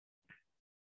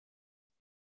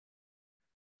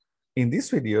In this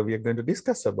video, we are going to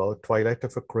discuss about Twilight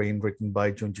of a Crane written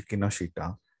by Junji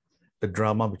Kinoshita, the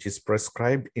drama which is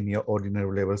prescribed in your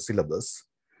ordinary level syllabus.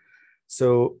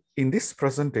 So in this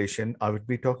presentation, I would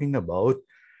be talking about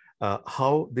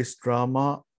how this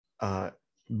drama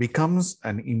becomes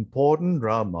an important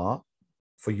drama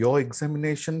for your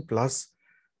examination plus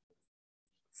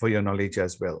for your knowledge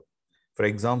as well. For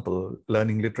example,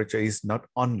 learning literature is not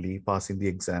only passing the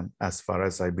exam, as far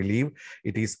as I believe,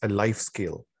 it is a life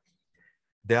skill.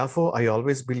 Therefore, I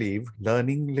always believe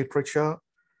learning literature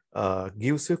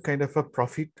gives you kind of a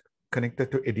profit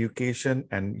connected to education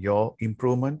and your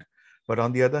improvement. But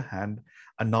on the other hand,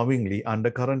 unknowingly,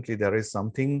 undercurrently, there is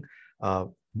something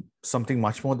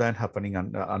much more than happening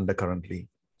undercurrently.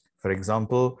 For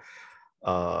example,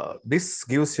 this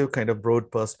gives you kind of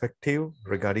broad perspective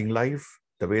regarding life.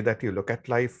 The way that you look at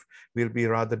life will be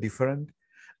rather different.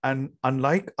 And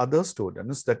unlike other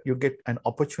students, that you get an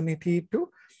opportunity to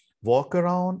walk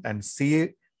around and see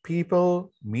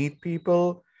people, meet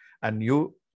people, and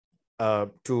you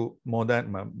during more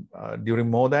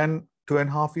than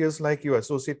 2.5 years, like you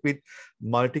associate with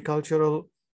multicultural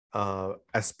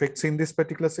aspects in this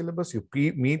particular syllabus. You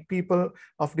meet people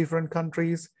of different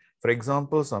countries. For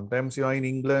example, sometimes you are in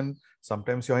England,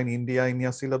 sometimes you are in India in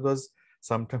your syllabus,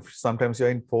 sometimes you are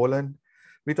in Poland.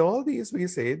 With all these, we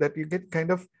say that you get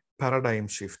kind of paradigm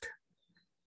shift.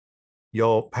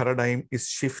 Your paradigm is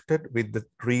shifted with the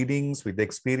readings, with the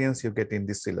experience you get in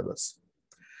this syllabus.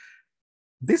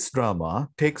 This drama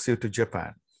takes you to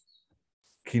Japan.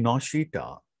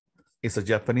 Kinoshita is a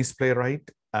Japanese playwright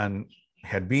and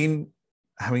had been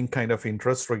having kind of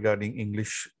interest regarding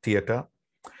English theater.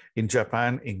 In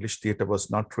Japan, English theater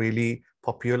was not really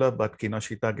popular, but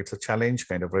Kinoshita gets a challenge,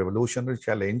 kind of revolutionary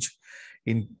challenge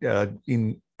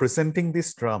in presenting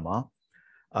this drama,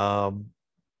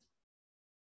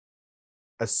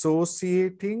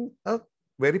 associating a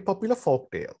very popular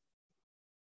folk tale.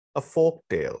 A folk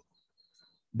tale.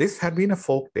 This had been a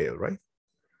folk tale, right?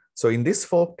 So in this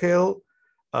folk tale,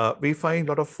 we find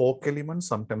a lot of folk elements,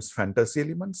 sometimes fantasy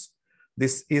elements.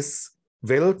 This is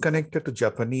well connected to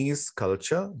Japanese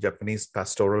culture, Japanese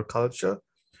pastoral culture,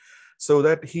 so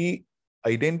that he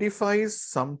identifies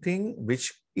something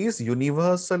which is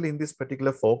universal in this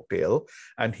particular folk tale,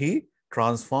 and he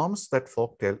transforms that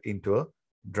folk tale into a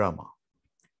drama.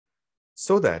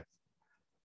 So that,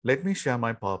 let me share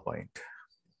my PowerPoint.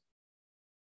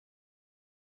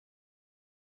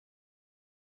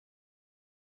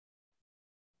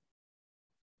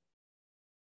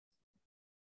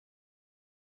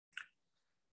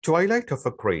 Twilight of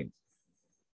a Crane.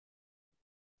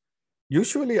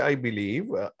 Usually, I believe,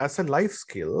 as a life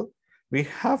skill, we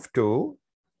have to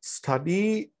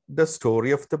study the story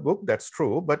of the book. That's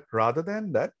true. But rather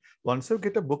than that, once you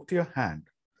get a book to your hand,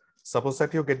 suppose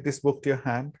that you get this book to your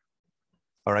hand,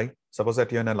 all right? Suppose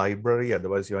that you're in a library,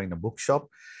 otherwise you're in a bookshop.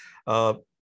 The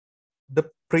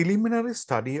preliminary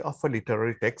study of a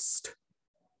literary text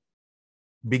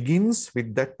begins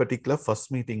with that particular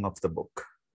first meeting of the book.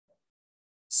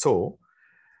 So,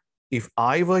 if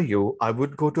I were you, I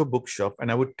would go to a bookshop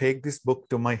and I would take this book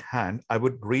to my hand. I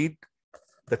would read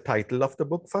the title of the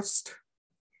book first.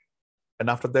 And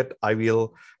after that, I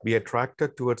will be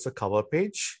attracted towards the cover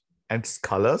page and its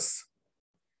colors.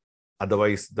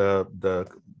 Otherwise, the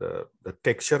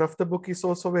texture of the book is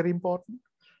also very important.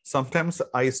 Sometimes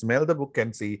I smell the book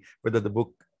and see whether the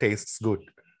book tastes good.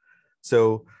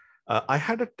 So I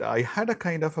had a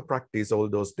kind of a practice all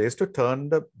those days to turn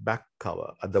the back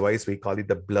cover. Otherwise, we call it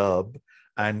the blurb,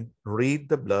 and read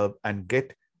the blurb and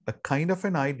get a kind of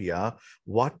an idea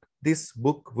what this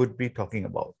book would be talking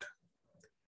about.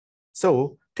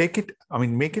 So make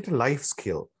it a life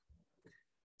skill.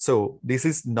 So this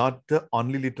is not the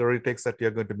only literary text that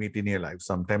you're going to meet in your life.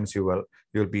 Sometimes you'll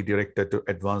be directed to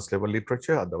advanced level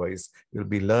literature. Otherwise, you'll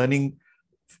be learning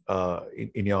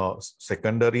in your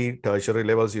secondary, tertiary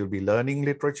levels, you'll be learning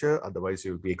literature. Otherwise,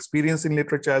 you'll be experiencing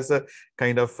literature as a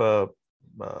kind of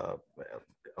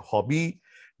hobby.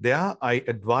 There, I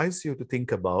advise you to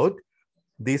think about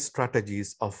these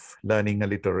strategies of learning a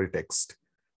literary text.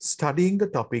 Studying the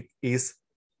topic is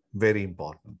very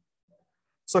important.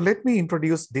 So let me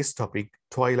introduce this topic,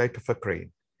 Twilight of a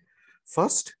Crane.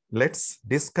 First, let's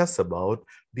discuss about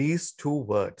these two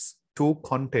words, two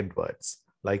content words.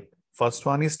 Like first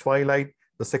one is Twilight,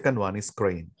 the second one is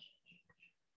Crane.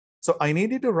 So I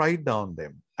needed to write down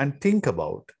them and think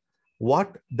about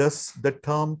what does the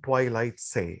term Twilight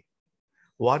say?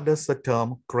 What does the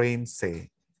term Crane say?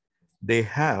 They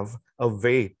have a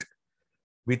weight.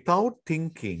 Without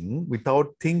thinking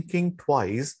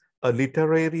twice, a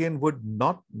literarian would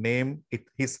not name it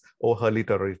his or her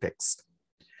literary text.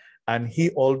 And he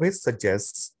always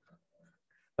suggests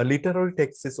a literary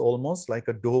text is almost like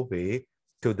a doorway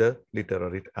to the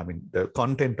the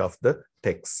content of the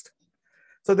text.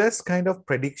 So there's kind of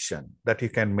prediction that you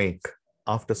can make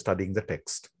after studying the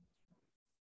text.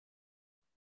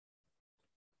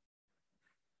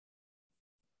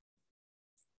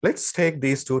 Let's take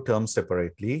these two terms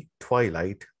separately,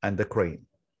 twilight and the crane.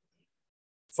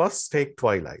 First, take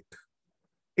twilight.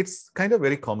 It's kind of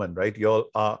very common, right? You all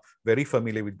are very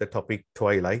familiar with the topic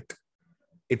twilight.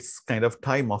 It's kind of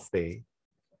time of day,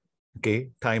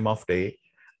 okay? Time of day.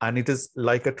 And it is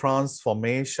like a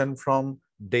transformation from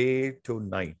day to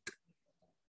night.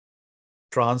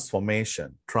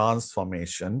 Transformation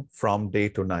from day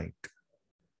to night.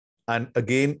 And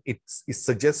again, it's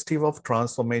suggestive of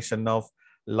transformation of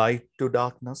light to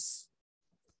darkness.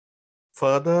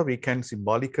 Further, we can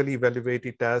symbolically evaluate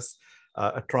it as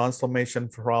a transformation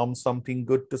from something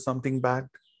good to something bad.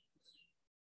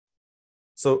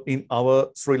 So in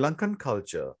our Sri Lankan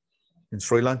culture,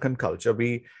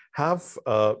 we have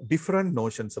different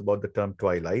notions about the term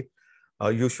twilight.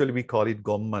 Usually we call it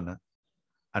gommana.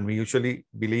 And we usually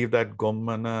believe that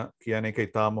gommana කියන එක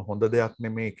ඊටාම හොඳ දෙයක්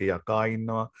නෙමෙයි, ඒක යකා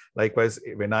ඉන්නවා. Likewise,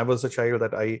 when I was a child,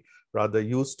 that I rather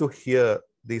used to hear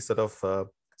these sort of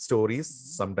stories,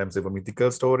 sometimes even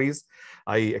mythical stories.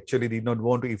 I actually did not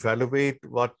want to evaluate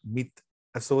what myth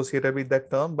associated with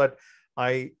that term, but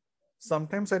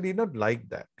sometimes I did not like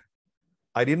that.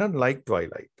 I did not like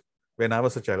twilight when I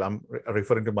was a child. I'm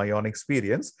referring to my own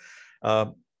experience.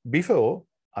 Before,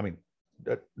 I mean,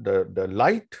 the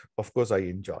light, of course, I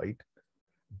enjoyed.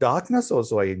 Darkness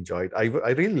also I enjoyed. I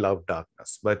really loved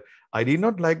darkness, but I did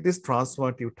not like this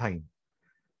transformative time.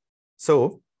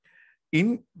 So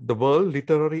in the world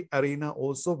literary arena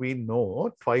also, we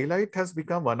know twilight has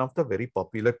become one of the very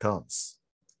popular terms.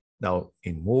 Now,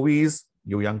 in movies,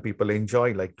 you young people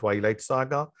enjoy, like Twilight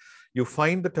Saga, you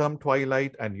find the term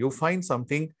twilight and you find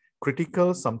something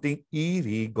critical, something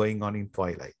eerie going on in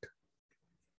twilight.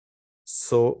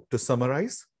 So to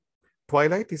summarize,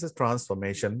 twilight is a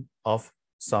transformation of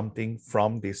something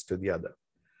from this to the other.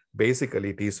 Basically,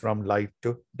 it is from light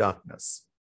to darkness.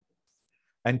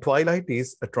 And twilight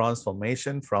is a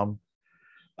transformation from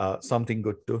something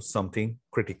good to something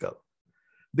critical.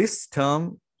 This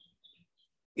term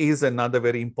is another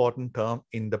very important term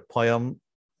in the poem.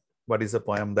 What is a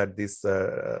poem that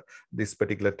this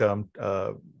particular term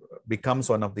becomes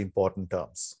one of the important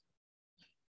terms?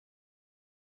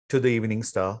 To the Evening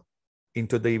Star.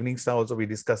 Into the Evening Star also we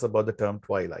discuss about the term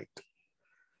twilight.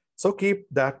 So keep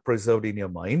that preserved in your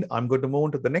mind. I'm going to move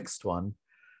on to the next one,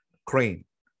 crane.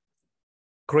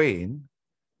 Crane,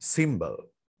 symbol.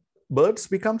 Birds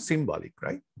become symbolic,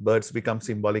 right? Birds become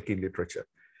symbolic in literature.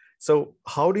 So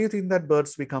how do you think that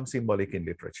birds become symbolic in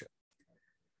literature?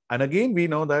 And again, we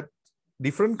know that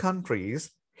different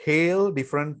countries hail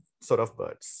different sort of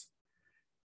birds.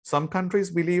 Some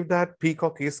countries believe that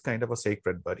peacock is kind of a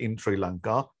sacred bird. In Sri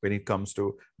Lanka, when it comes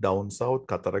to down south,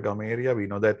 Kataragama area, we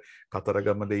know that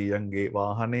Kataragama deyange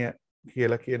wahane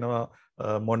කියලා කියනවා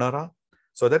monara.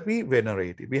 So that we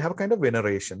venerate it. We have a kind of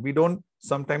veneration. We don't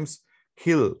sometimes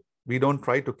kill. We don't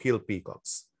try to kill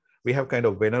peacocks. We have kind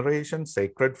of veneration,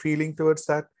 sacred feeling towards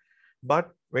that. But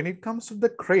when it comes to the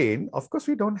crane, of course,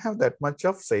 we don't have that much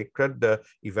of sacred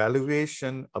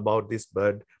evaluation about this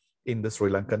bird in the Sri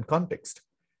Lankan context.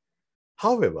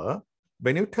 However,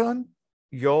 when you turn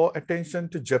your attention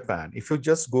to Japan, if you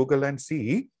just Google and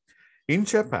see, in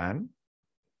Japan,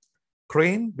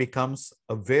 crane becomes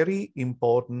a very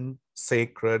important,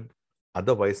 sacred,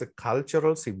 otherwise a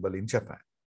cultural symbol in Japan.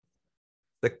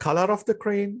 The color of the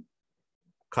crane,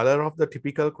 color of the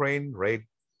typical crane, red,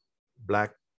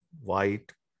 black,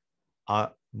 white,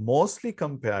 are mostly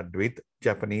compared with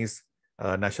Japanese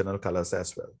national colors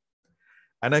as well.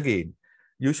 And again,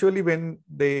 usually when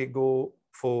they go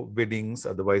for weddings,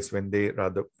 otherwise when they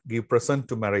rather give present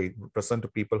to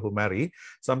people who marry,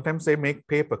 sometimes they make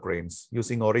paper cranes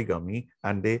using origami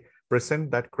and they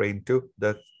present that crane to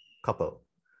the couple.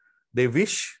 They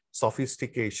wish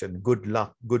sophistication, good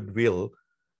luck, goodwill,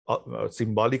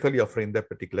 symbolically offering that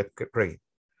particular crane.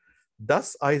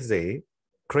 Thus, I say,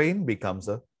 crane becomes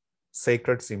a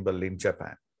sacred symbol in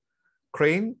Japan.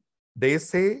 Crane, they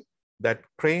say that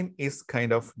crane is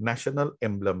kind of national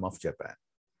emblem of Japan.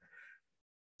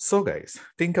 So guys,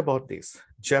 think about this.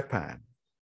 Japan,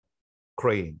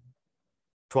 crane,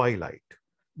 twilight.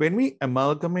 When we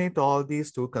amalgamate all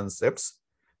these two concepts,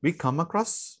 we come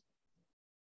across,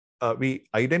 we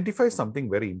identify something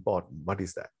very important. What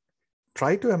is that?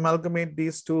 Try to amalgamate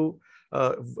these two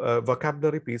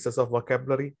vocabulary pieces of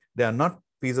vocabulary. They are not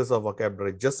pieces of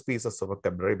vocabulary, just pieces of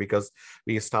vocabulary, because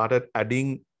we started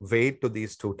adding weight to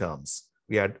these two terms.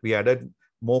 We added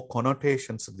more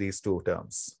connotations to these two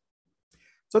terms.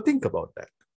 So think about that.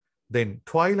 Then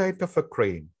twilight of a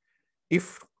crane.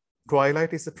 If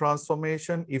twilight is a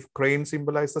transformation, if crane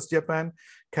symbolizes Japan,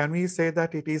 can we say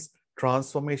that it is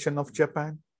transformation of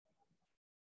Japan?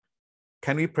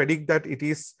 Can we predict that it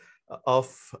is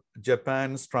of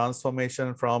Japan's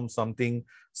transformation from something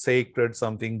sacred,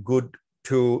 something good,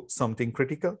 to something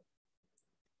critical?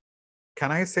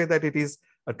 Can I say that it is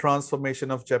a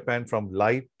transformation of Japan from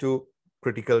light to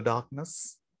critical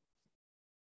darkness?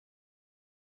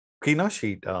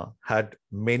 Kinoshita had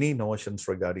many notions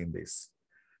regarding this.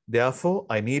 Therefore,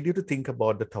 I need you to think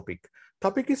about the topic.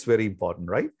 Topic is very important,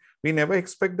 right? We never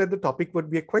expect that the topic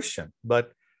would be a question,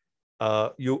 but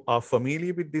you are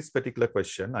familiar with this particular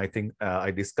question. I think I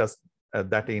discussed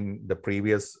that in the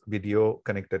previous video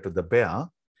connected to the bear.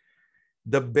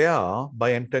 The Bear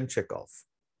by Anton Chekhov.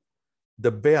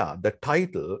 The Bear, the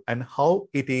title, and how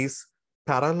it is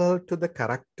parallel to the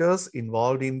characters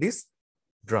involved in this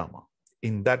drama,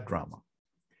 in that drama.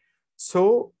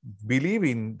 So believe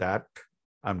in that,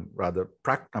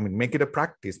 make it a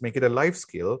practice, make it a life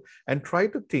skill, and try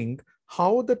to think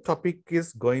how the topic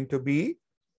is going to be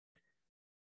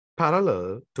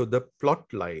parallel to the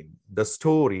plot line, the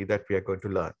story that we are going to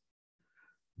learn.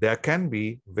 There can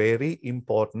be very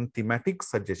important thematic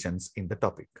suggestions in the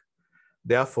topic.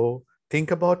 Therefore, think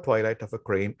about Twilight of a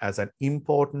Crane as an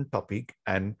important topic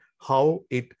and how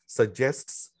it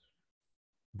suggests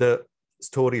the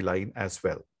storyline as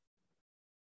well.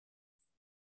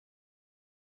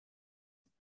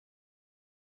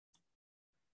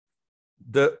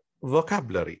 The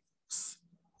vocabulary,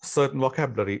 certain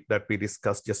vocabulary that we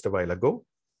discussed just a while ago: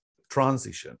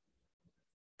 transition,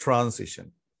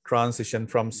 transition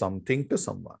from something to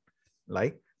someone,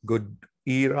 like good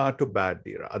era to bad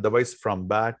era, otherwise from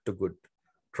bad to good,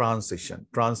 transition,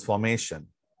 transformation.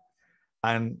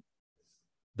 And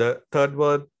the third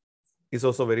word is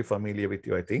also very familiar with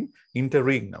you, I think,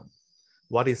 interregnum.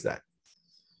 What is that?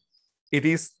 It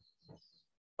is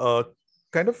a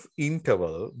kind of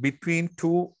interval between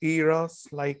two eras,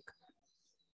 like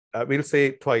we'll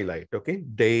say twilight, okay?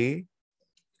 Day,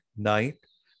 night,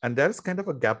 and there's kind of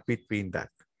a gap between that.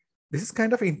 This is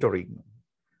kind of interregnum.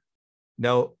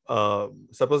 Now,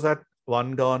 suppose that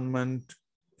one government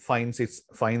finds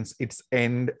its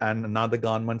end and another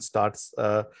government starts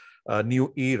a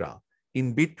new era.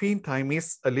 In between time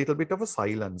is a little bit of a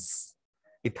silence.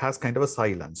 It has kind of a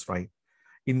silence, right?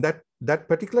 In that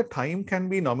particular time can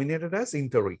be nominated as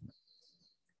interregnum.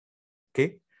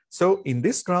 Okay, so in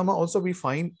this drama also we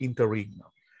find interregnum,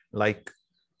 like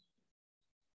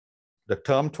the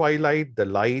term twilight, the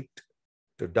light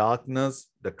to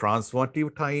darkness, the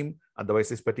transformative time, otherwise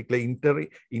this particular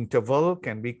interval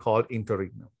can be called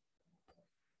interregnum.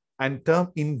 And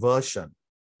term inversion.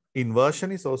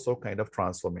 Inversion is also kind of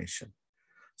transformation.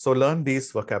 So learn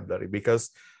this vocabulary, because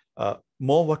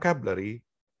more vocabulary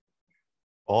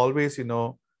always,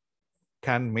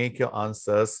 can make your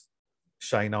answers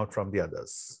shine out from the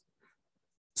others.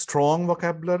 Strong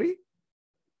vocabulary,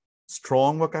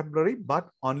 but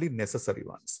only necessary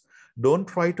ones. Don't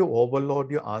try to overload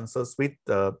your answers with,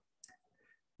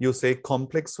 you say,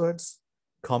 complex words.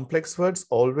 Complex words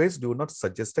always do not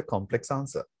suggest a complex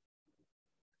answer.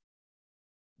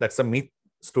 That's a myth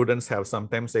students have.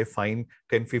 Sometimes they find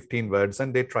 10, 15 words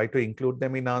and they try to include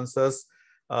them in answers.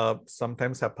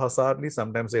 Sometimes haphazardly,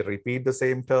 sometimes they repeat the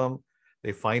same term.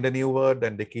 They find a new word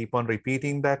and they keep on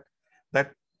repeating that.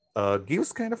 That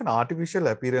gives kind of an artificial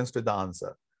appearance to the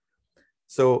answer.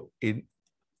 So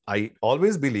I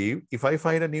always believe if I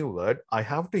find a new word, I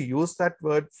have to use that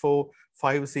word for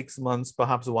 5, 6 months,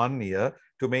 perhaps 1 year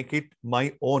to make it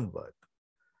my own word.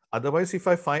 Otherwise, if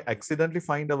I accidentally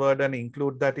find a word and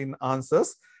include that in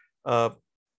answers,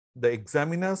 the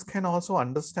examiners can also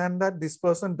understand that this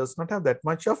person does not have that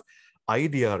much of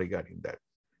idea regarding that,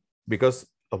 because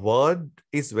a word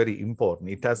is very important.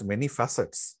 It has many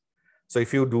facets. So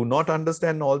if you do not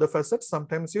understand all the facets,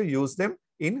 sometimes you use them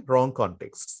in wrong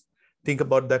contexts. Think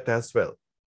about that as well.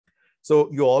 So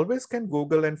you always can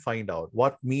Google and find out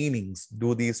what meanings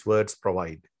do these words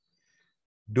provide.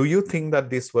 Do you think that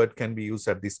this word can be used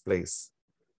at this place?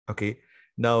 Okay.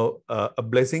 Now, a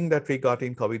blessing that we got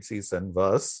in COVID season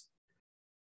was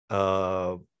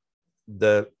the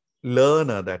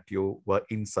learner that you were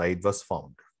inside was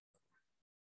found,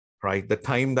 right? The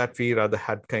time that we rather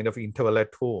had kind of interval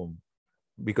at home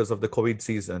because of the COVID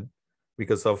season,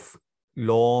 because of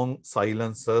long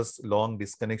silences, long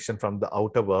disconnection from the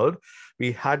outer world,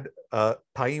 we had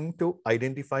time to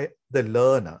identify the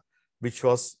learner, which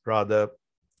was rather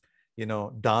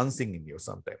dancing in you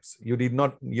sometimes.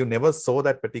 You never saw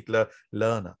that particular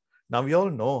learner. Now we all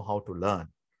know how to learn.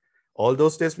 All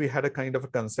those days we had a kind of a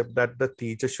concept that the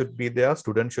teacher should be there,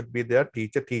 student should be there,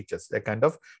 teacher teaches, a kind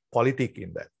of politic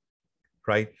in that,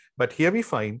 right? But here we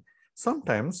find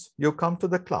sometimes you come to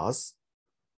the class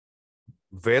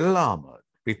well armored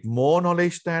with more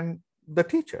knowledge than the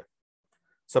teacher.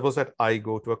 Suppose that I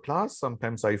go to a class,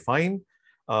 sometimes I find,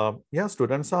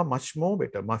 students are much more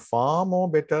better, far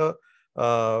more better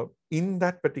in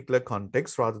that particular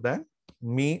context rather than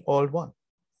me all one.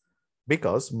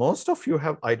 Because most of you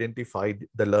have identified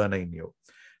the learner in you.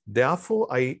 Therefore,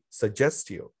 I suggest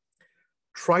you,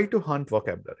 try to hunt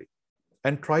vocabulary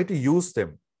and try to use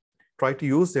them. Try to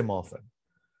use them often.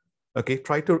 Okay,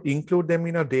 try to include them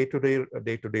in a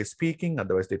day-to-day speaking,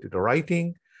 otherwise day-to-day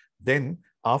writing. Then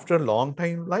after a long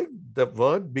time, like the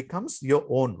word becomes your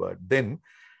own word. Then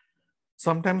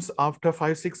sometimes after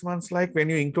 5-6 months, like when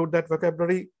you include that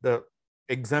vocabulary, the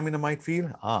examiner might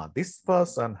feel, this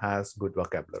person has good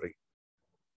vocabulary.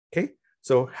 Okay,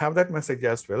 so have that message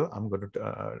as well. I'm going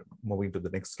to move into the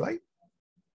next slide.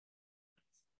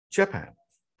 Japan.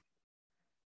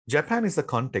 Japan is the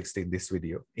context in this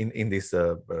video, in this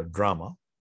drama.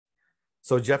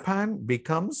 So Japan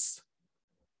becomes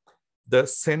the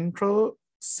central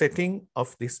setting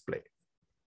of this play.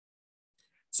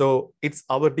 So it's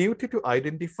our duty to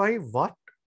identify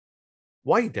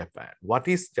why Japan, what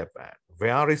is Japan,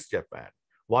 where is Japan,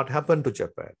 what happened to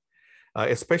Japan,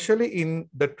 especially in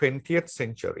the 20th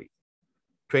century,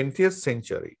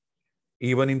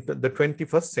 even in the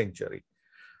 21st century.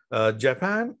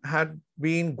 Japan had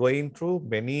been going through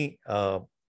many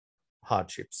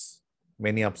hardships,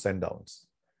 many ups and downs.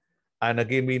 And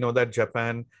again, we know that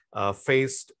Japan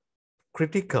faced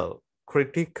critical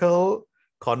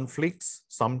conflicts,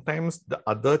 sometimes the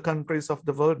other countries of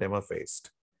the world never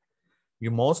faced.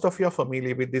 Most of you are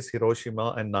familiar with this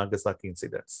Hiroshima and Nagasaki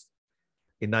incidents.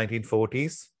 In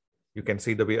 1940s, you can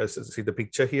see the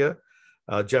picture here.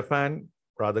 Japan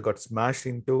rather got smashed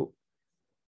into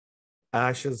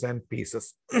ashes and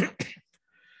pieces.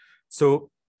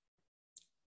 So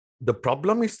the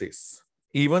problem is this: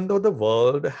 even though the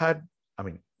world had,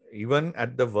 even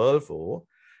at the World War,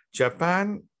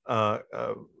 Japan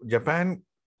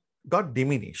got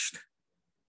diminished.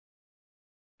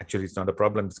 Actually, it's not a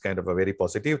problem. It's kind of a very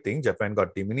positive thing. Japan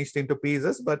got diminished into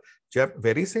pieces, but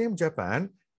very same Japan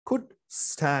could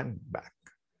stand back.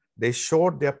 They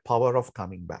showed their power of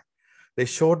coming back. They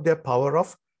showed their power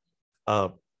of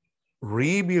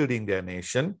rebuilding their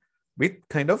nation with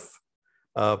kind of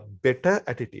better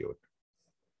attitude,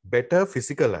 better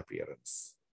physical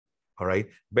appearance, all right,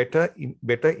 better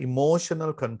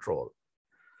emotional control.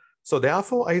 So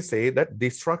therefore, I say that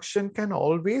destruction can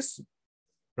always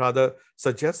rather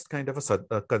suggest kind of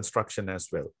a construction as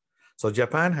well. So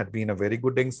Japan had been a very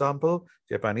good example.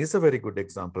 Japan is a very good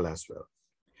example as well.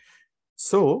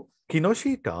 So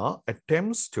Kinoshita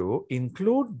attempts to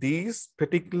include these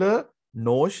particular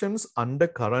notions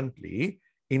undercurrently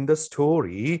in the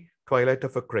story Twilight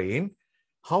of a Crane.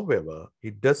 However,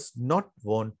 he does not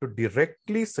want to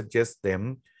directly suggest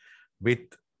them with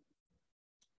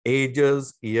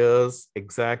ages, years,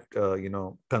 exact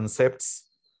concepts.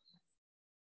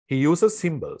 He uses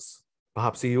symbols.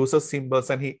 Perhaps he uses symbols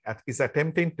and he is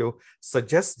attempting to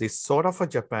suggest this sort of a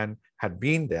Japan had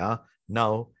been there.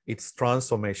 Now its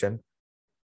transformation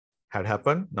had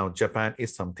happened. Now Japan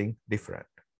is something different.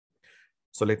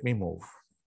 So let me move.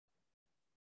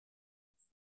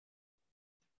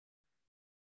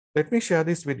 Let me share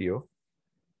this video.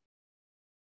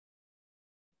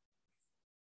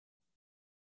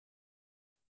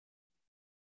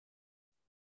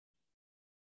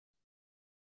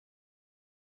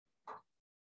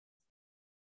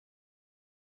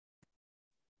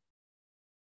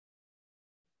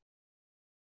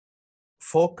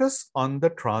 Focus on the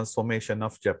transformation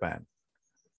of Japan.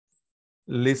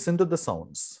 Listen to the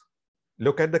sounds.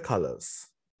 Look at the colors.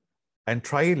 And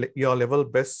try your level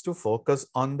best to focus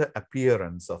on the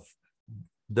appearance of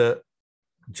the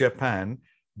Japan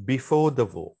before the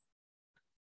war.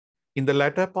 In the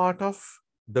latter part of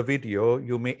the video,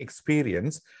 you may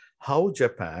experience how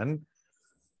Japan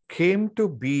came to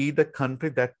be the country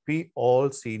that we all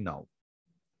see now.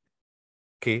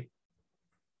 Okay.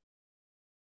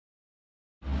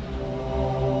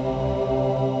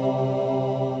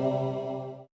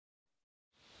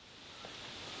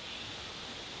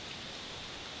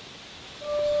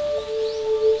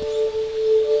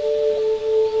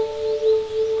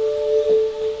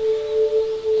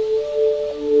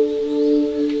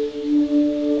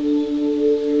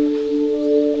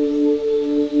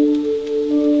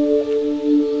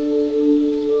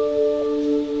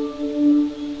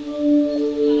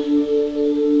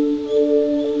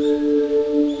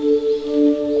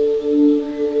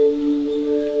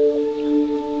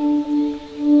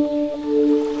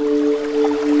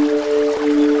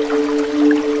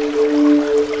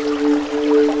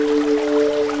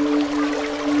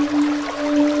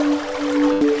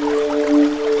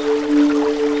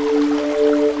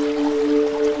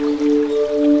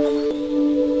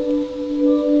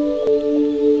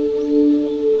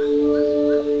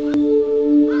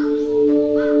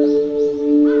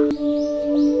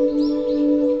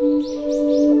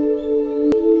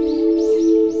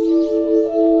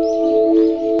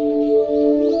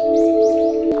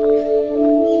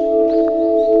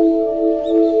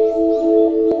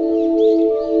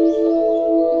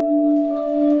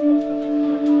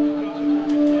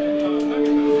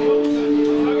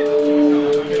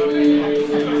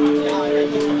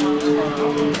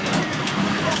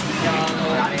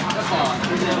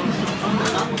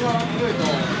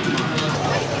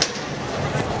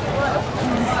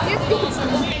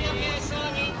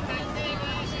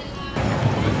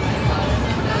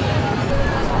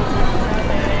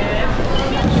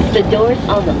 doors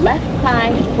on the left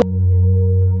side.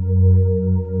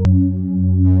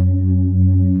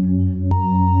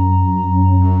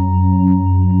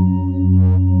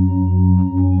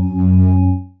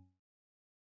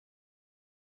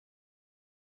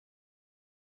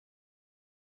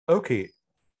 Okay,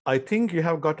 I think you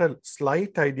have got a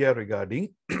slight idea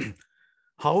regarding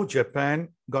how Japan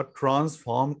got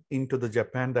transformed into the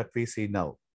Japan that we see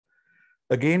now.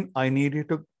 Again, I need you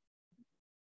to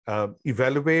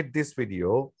evaluate this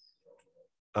video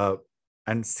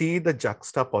and see the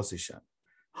juxtaposition,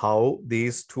 how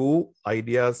these two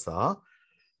ideas are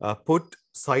put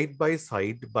side by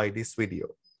this video,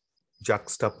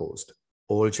 juxtaposed.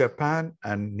 Old Japan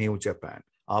and New Japan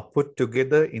are put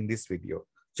together in this video,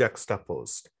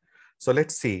 juxtaposed. So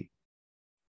let's see.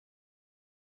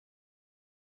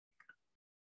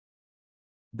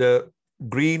 The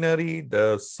greenery,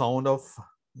 the sound of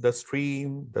the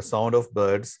stream, the sound of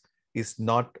birds is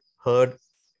not heard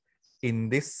in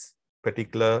this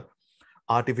particular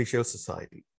artificial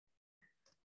society.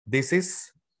 This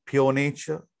is pure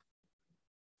nature.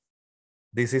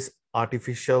 This is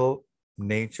artificial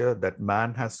nature that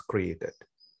man has created.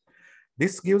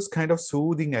 This gives kind of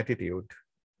soothing attitude,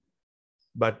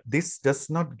 but this does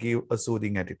not give a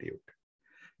soothing attitude.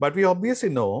 But we obviously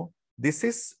know this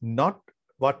is not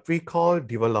what we call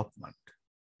development.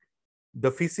 The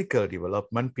physical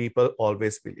development people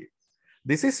always believe.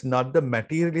 This is not the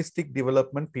materialistic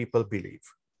development people believe.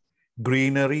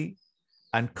 Greenery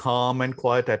and calm and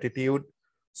quiet attitude,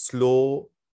 slow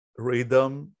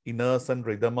rhythm, innocent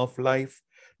rhythm of life.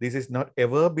 This is not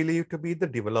ever believed to be the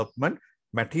development,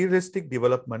 materialistic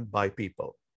development by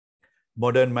people.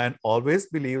 Modern man always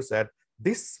believes that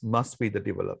this must be the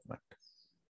development.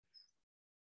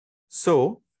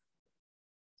 So,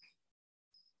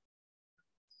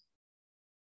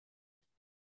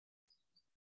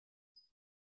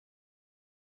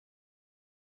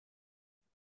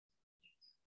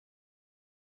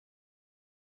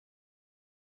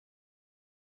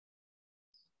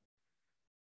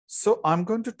 I'm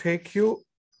going to take you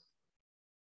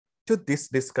to this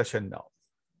discussion now.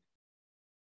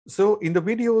 So in the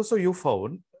video also you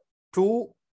found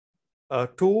two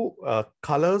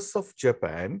colors of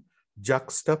Japan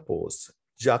juxtaposed,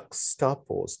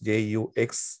 Juxtapose,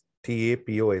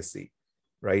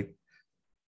 right?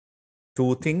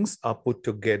 Two things are put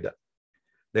together.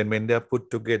 Then when they're put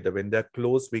together, when they're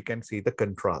close, we can see the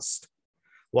contrast.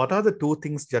 What are the two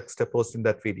things juxtaposed in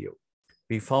that video?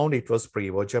 We found it was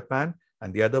pre-war Japan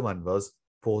and the other one was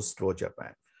post-war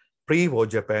Japan. Pre-war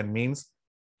Japan means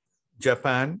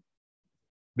Japan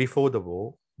before the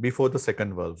war, before the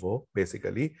Second World War,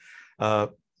 basically.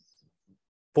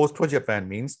 Post-war Japan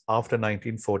means after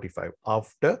 1945,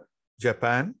 after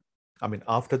Japan,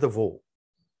 after the war.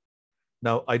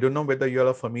 Now, I don't know whether you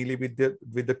are familiar with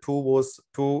the two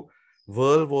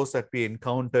world wars that we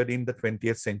encountered in the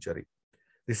 20th century.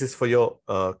 This is for your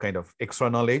kind of extra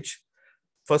knowledge.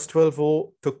 First World War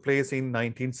took place in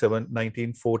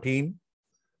 1914.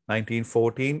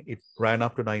 1914, it ran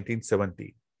up to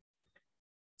 1917.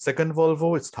 Second World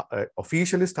War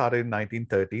officially started in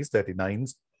 1930s,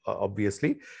 39s,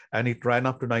 obviously, and it ran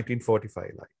up to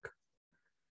 1945.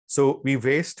 So we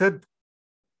wasted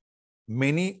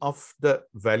many of the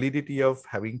validity of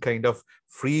having kind of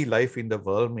free life in the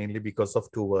world, mainly because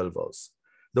of two world wars.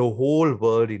 The whole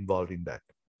world involved in that.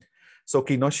 So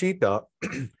Kinoshita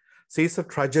sees a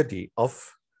tragedy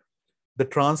of the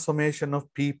transformation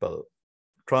of people,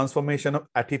 transformation of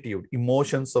attitude,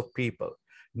 emotions of people,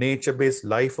 nature-based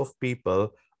life of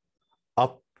people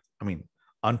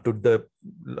onto the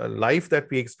life that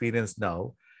we experience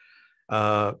now,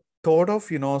 thought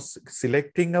of,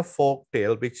 selecting a folk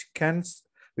tale which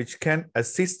can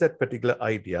assist that particular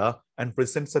idea and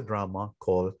presents a drama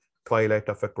called Twilight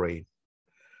of a Crane.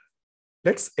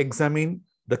 Let's examine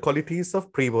the qualities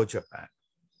of pre-war Japan.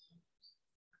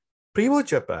 Pre-war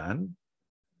Japan,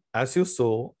 as you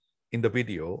saw in the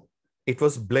video, it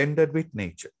was blended with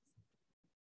nature.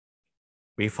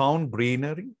 We found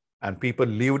greenery and people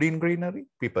lived in greenery,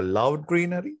 people loved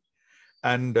greenery,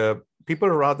 and people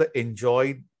rather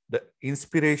enjoyed the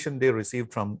inspiration they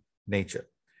received from nature.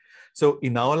 So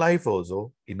in our life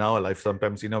also,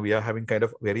 sometimes, we are having kind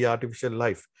of very artificial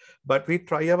life, but we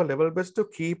try our level best to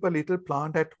keep a little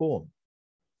plant at home.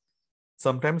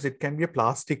 Sometimes it can be a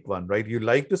plastic one, right? You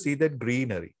like to see that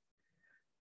greenery,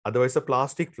 otherwise a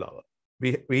plastic flower.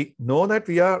 We know that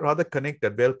we are rather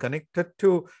connected, well connected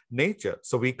to nature.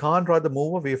 So we can't rather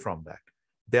move away from that.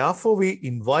 Therefore, we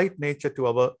invite nature to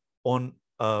our own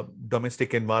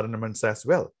domestic environments as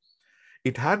well.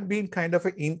 It had been kind of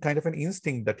an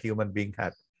instinct that human being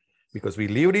had. because we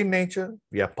lived in nature,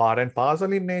 we are part and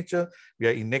parcel in nature, we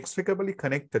are inextricably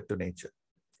connected to nature.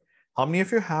 How many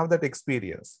of you have that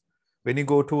experience? When you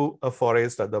go to a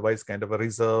forest, otherwise kind of a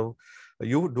reserve,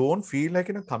 you don't feel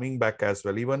like coming back as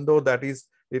well, even though that is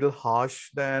a little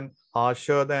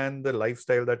harsher than the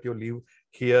lifestyle that you live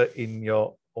here in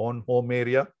your own home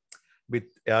area with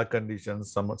air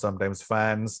conditions, sometimes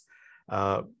fans,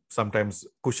 sometimes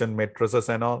cushion mattresses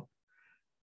and all.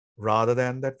 Rather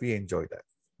than that, we enjoy that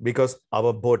because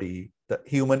our body, the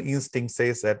human instinct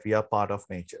says that we are part of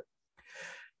nature.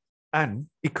 And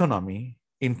economy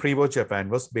in pre-war Japan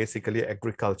was basically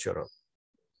agricultural.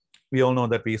 We all know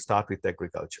that we start with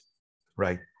agriculture,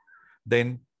 right?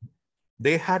 Then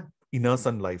they had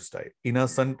innocent lifestyle,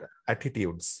 innocent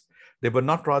attitudes. They were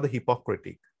not rather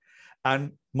hypocritic.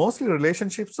 And mostly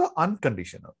relationships are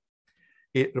unconditional.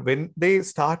 When they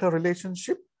start a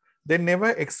relationship, they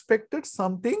never expected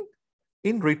something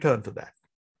in return to that.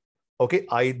 Okay,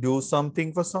 I do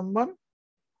something for someone.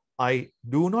 I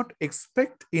do not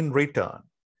expect in return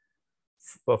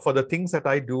for the things that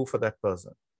I do for that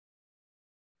person.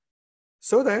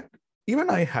 So that even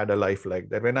I had a life like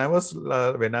that. When I was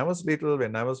little,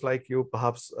 when I was like you,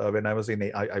 perhaps when I was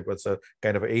I was a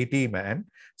kind of 80 man.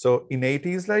 So in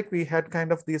 80s, like we had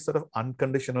kind of these sort of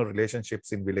unconditional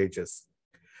relationships in villages.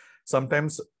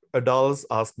 Sometimes adults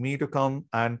ask me to come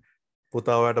and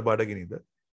putawata badaginida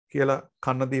කියලා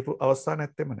කන්න දීපු අවස්ථා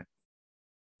නැත්තේම නැහැ.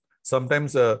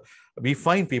 Sometimes we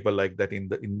find people like that in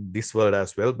this world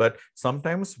as well, but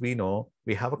sometimes we know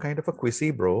we have a kind of a quizzy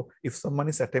bro if someone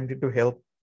is attempting to help.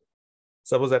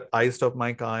 Suppose that I stop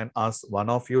my car and ask one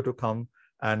of you to come,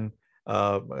 and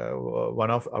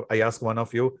I ask one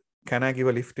of you, can I give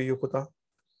a lift to you, Puta?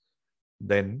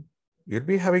 Then you'll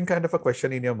be having kind of a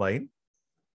question in your mind.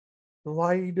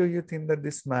 Why do you think that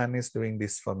this man is doing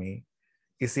this for me?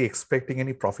 Is he expecting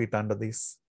any profit under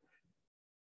this?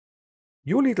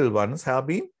 You little ones have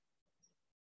been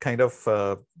kind of,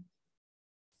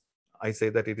 I say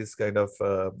that it is kind of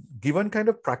given kind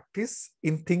of practice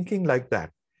in thinking like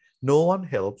that. No one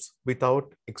helps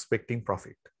without expecting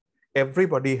profit.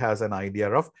 Everybody has an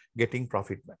idea of getting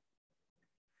profit back.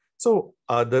 So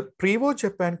the pre-war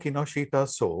Japan Kinoshita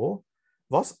saw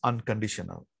was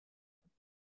unconditional.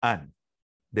 And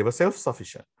they were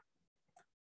self-sufficient.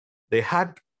 They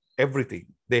had everything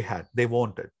they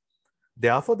wanted.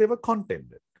 Therefore, they were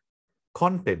contented.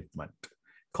 Contentment.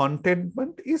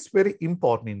 Contentment is very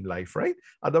important in life, right?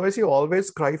 Otherwise, you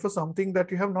always cry for something that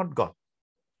you have not got.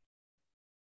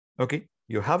 Okay,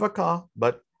 you have a car,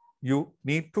 but you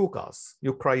need 2 cars.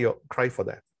 You cry for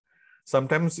that.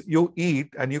 Sometimes you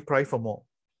eat and you cry for more.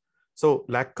 So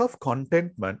lack of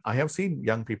contentment, I have seen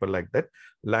young people like that.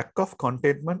 Lack of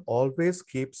contentment always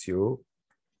keeps you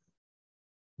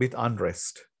with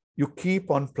unrest. You keep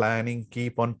on planning,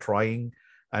 keep on trying,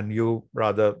 and you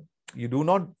do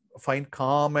not find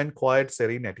calm and quiet,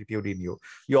 serene attitude in you.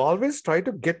 You always try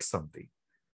to get something.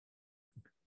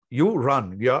 You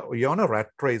run, you're on a rat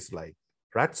race like.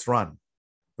 Rats run.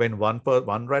 When one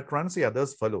rat runs, the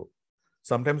others follow.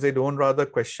 Sometimes they don't rather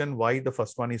question why the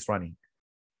first one is running.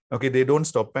 Okay, they don't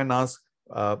stop and ask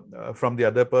from the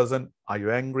other person, are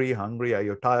you angry, hungry, are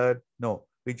you tired? No,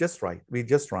 we just run.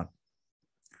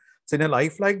 So in a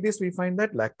life like this, we find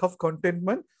that lack of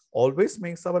contentment always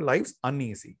makes our lives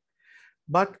uneasy.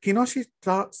 But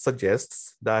Kinoshita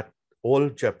suggests that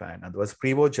old Japan, otherwise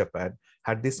pre-war Japan,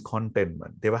 had this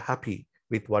contentment. They were happy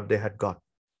with what they had got.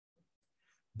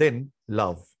 Then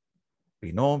love.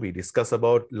 We discuss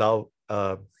about love,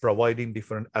 providing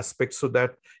different aspects so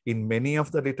that in many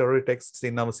of the literary texts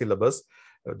in our syllabus,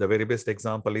 the very best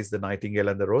example is The Nightingale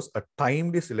and the Rose, a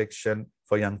timely selection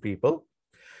for young people.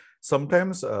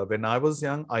 Sometimes when I was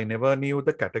young, I never knew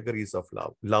the categories of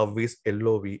love. Love is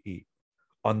L-O-V-E.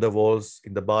 On the walls,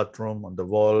 in the bathroom, on the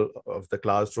wall of the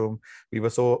classroom, we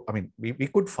were so, we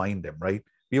could find them, right?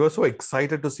 We were so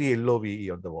excited to see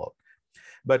L-O-V-E on the wall.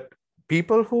 But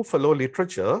people who follow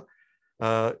literature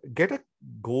get a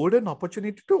golden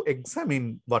opportunity to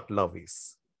examine what love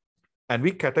is. And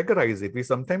we categorize it. We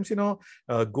sometimes,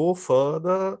 go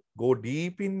further, go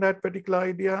deep in that particular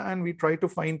idea, and we try to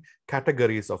find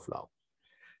categories of love.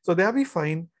 So there we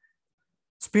find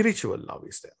spiritual love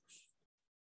is there.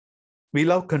 We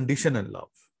love conditional love.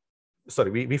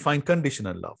 Sorry, we find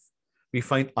conditional love. We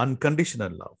find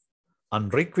unconditional love,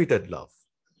 unrequited love,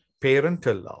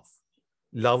 parental love,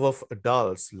 love of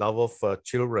adults, love of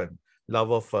children,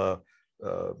 love of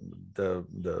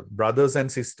the brothers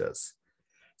and sisters.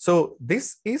 So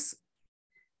this is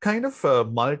kind of a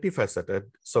multifaceted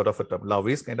sort of a term. Love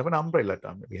is kind of an umbrella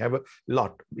term. We have a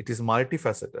lot. It is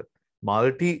multifaceted.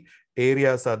 Multi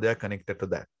areas are there connected to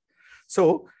that.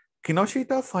 So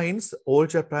Kinoshita finds old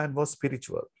Japan was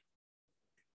spiritual.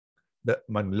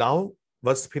 When love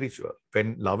was spiritual.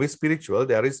 When love is spiritual,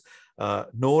 there is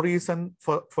no reason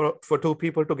for two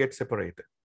people to get separated.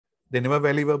 They never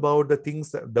value about the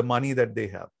things, the money that they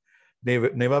have. They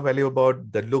never value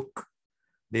about the look.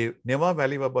 They never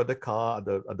value about the car.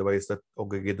 Otherwise,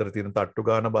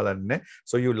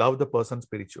 so you love the person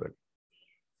spiritually.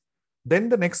 Then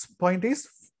the next point is,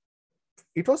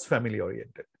 it was family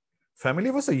oriented.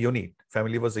 Family was a unit.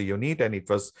 Family was a unit, and it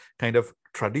was kind of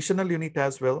traditional unit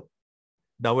as well.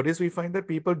 Nowadays, we find that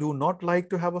people do not like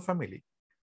to have a family.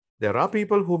 There are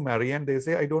people who marry and they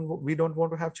say, we don't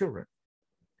want to have children.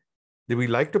 We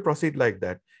like to proceed like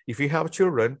that. If we have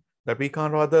children, that we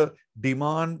can rather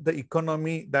demand the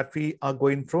economy that we are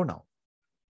going through now.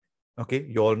 Okay,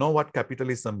 you all know what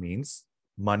capitalism means,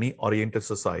 money-oriented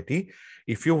society.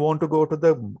 If you want to go to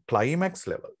the climax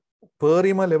level,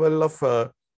 perima level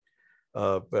of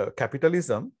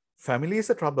capitalism, family is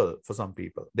a trouble for some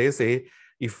people. They say,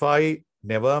 if I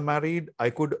never married, I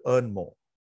could earn more.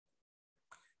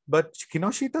 But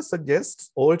Kinoshita suggests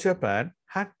old Japan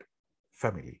had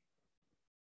family.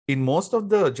 In most of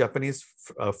the Japanese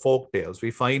folk tales,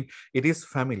 we find it is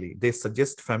family. They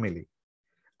suggest family.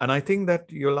 And I think that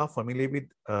you'll are familiar with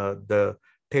the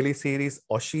teleseries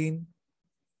Oshin.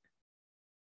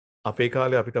 අපේ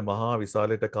කාලේ අපිට මහා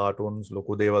විශාලට cartoons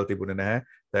ලොකු දේවල් තිබුණේ නැහැ.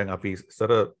 දැන් අපි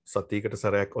සර සතියකට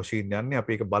සැරයක් ඔෂීන් යන්නේ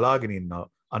අපි ඒක බලාගෙන ඉන්නවා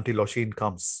until Oshin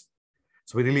comes.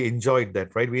 So we really enjoyed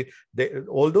that, right?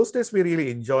 All those days we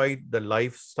really enjoyed the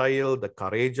lifestyle, the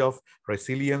courage of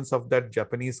resilience of that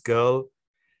Japanese girl.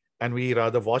 And we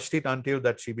rather watched it until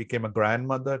that she became a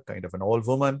grandmother, kind of an old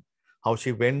woman, how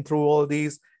she went through all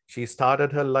these. She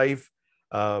started her life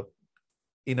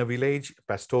in a village,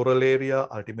 pastoral area.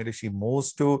 Ultimately, she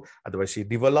moves to, otherwise she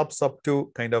develops up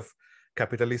to kind of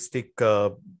capitalistic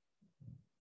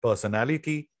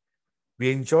personality.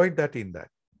 We enjoyed that in that.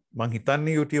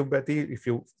 Manghitanni YouTube Betty, if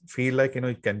you feel like,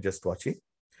 you can just watch it.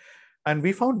 And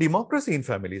we found democracy in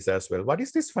families as well. What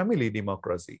is this family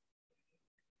democracy?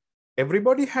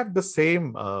 Everybody had the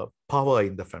same power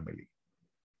in the family.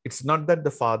 It's not that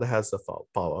the father has a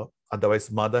power,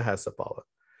 otherwise mother has a power.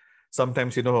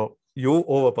 Sometimes, you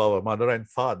overpower mother and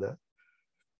father.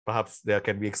 Perhaps there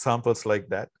can be examples like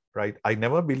that, right? I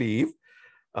never believe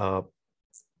a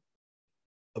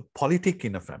politic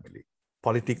in a family.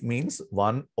 Politic means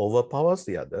one overpowers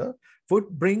the other, would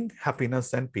bring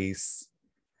happiness and peace.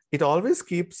 It always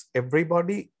keeps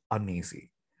everybody uneasy.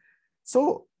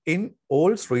 So in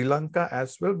old Sri Lanka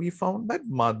as well, we found that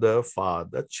mother,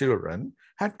 father, children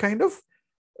had kind of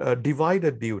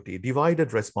divided duty,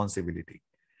 divided responsibility.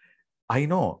 I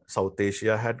know South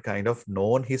Asia had kind of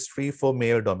known history for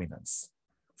male dominance.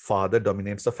 Father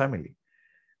dominates the family.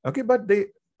 Okay, but they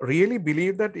really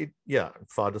believe that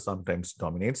father sometimes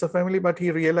dominates the family, but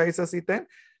he realizes it and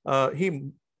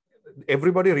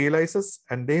everybody realizes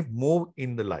and they move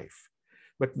in the life.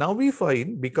 But now we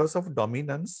find, because of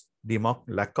dominance,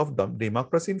 lack of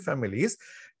democracy in families,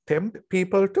 tempt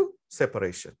people to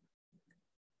separation,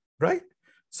 right?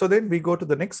 So then we go to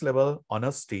the next level,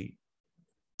 honesty.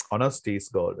 Honesty is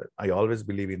golden. I always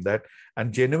believe in that.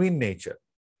 And genuine nature.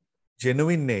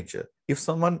 Genuine nature. If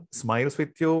someone smiles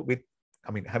with you,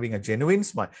 having a genuine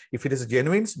smile, if it is a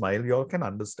genuine smile, you all can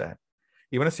understand.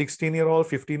 Even a 16-year-old,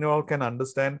 15-year-old can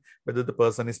understand whether the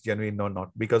person is genuine or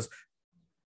not, because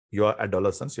you are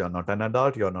adolescents, you are not an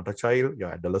adult, you are not a child, you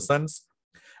are adolescents.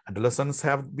 Adolescents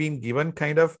have been given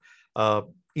kind of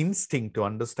instinct to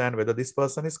understand whether this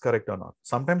person is correct or not.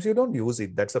 Sometimes you don't use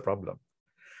it, that's a problem.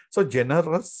 So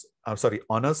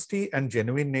honesty and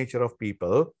genuine nature of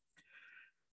people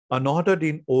are noted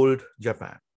in old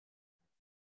Japan.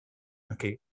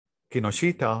 Okay,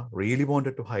 Kinoshita really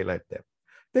wanted to highlight them.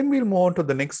 Then we'll move on to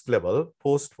the next level,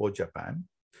 post-war Japan.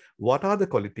 What are the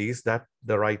qualities that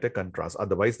the writer contrasts?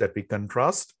 Otherwise, that we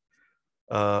contrast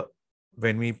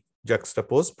when we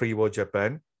juxtapose pre-war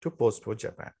Japan to post-war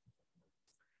Japan.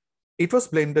 It was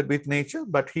blended with nature,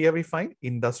 but here we find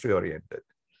industry-oriented.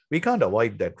 We can't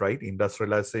avoid that, right?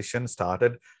 Industrialization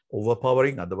started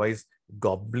overpowering, otherwise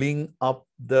gobbling up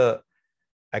the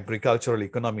agricultural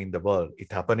economy in the world.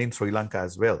 It happened in Sri Lanka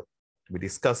as well. We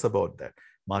discuss about that.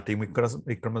 Martin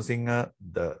Wickramasinghe,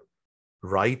 the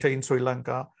writer in Sri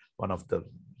Lanka, one of the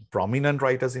prominent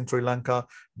writers in Sri Lanka,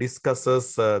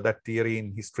 discusses that theory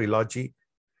in Historylogy.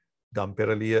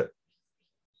 Damperaliya,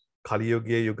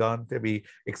 Kaliyugiya Yugante, we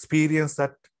experience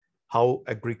that how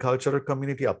agricultural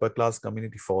community, upper class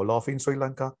community fall off in Sri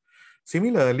Lanka.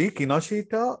 Similarly,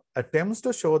 Kinoshita attempts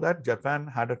to show that Japan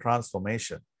had a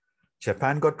transformation.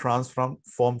 Japan got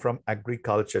transformed from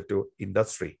agriculture to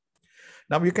industry.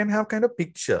 Now you can have kind of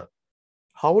picture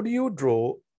how do you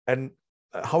draw an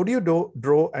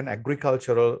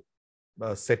agricultural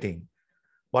setting?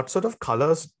 What sort of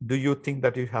colors do you think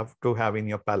that you have to have in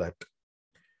your palette?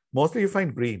 Mostly you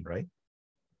find green, right?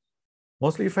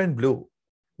 Mostly you find blue.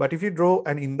 But if you draw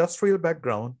an industrial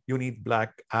background, you need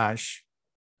black, ash,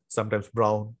 sometimes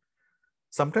brown,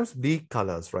 sometimes bleak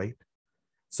colors, right?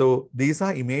 So these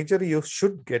are imagery you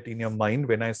should get in your mind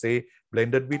when I say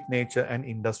blended with nature and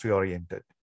industry oriented.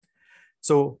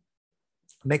 So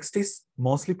next is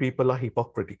mostly people are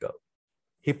hypocritical.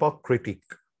 Hypocritic.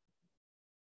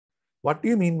 What do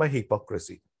you mean by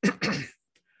hypocrisy?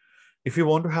 If you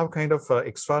want to have kind of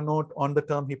extra note on the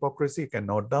term hypocrisy, you can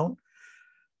note down.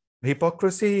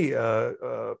 Hypocrisy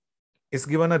is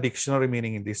given a dictionary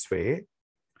meaning in this way.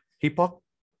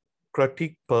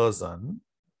 Hypocritic person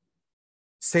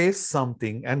says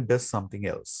something and does something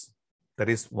else. That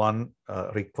is one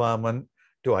requirement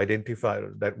to identify,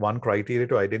 that one criteria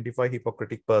to identify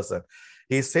hypocritic person.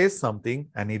 He says something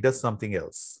and he does something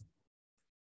else.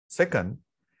 Second,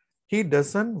 he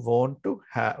doesn't want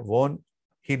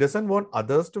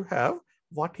others to have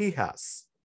what he has.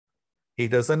 He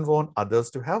doesn't want others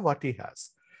to have what he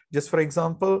has. Just for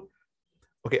example,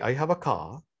 okay, I have a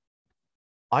car.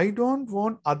 I don't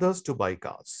want others to buy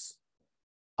cars.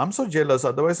 I'm so jealous.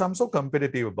 Otherwise, I'm so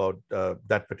competitive about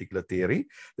that particular theory.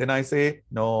 Then I say,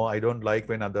 no, I don't like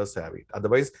when others have it.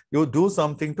 Otherwise, you do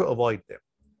something to avoid them.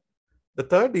 The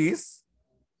third is,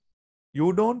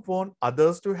 you don't want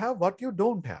others to have what you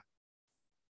don't have.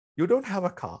 You don't have a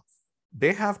car.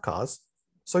 They have cars.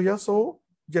 So you're so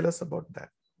jealous about that.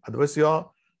 Otherwise,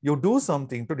 you do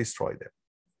something to destroy them.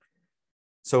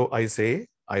 So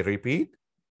I repeat,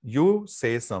 you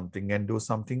say something and do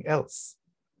something else.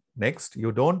 Next,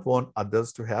 you don't want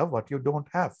others to have what you don't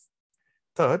have.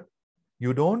 Third,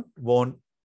 you don't want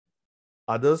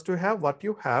others to have what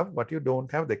you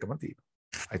don't have.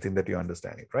 I think that you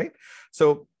understand it, right?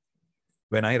 So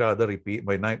when I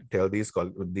tell these,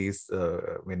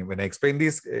 when I explain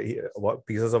these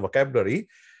pieces of vocabulary,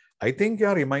 I think you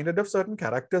are reminded of certain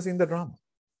characters in the drama.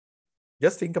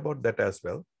 Just think about that as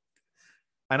well.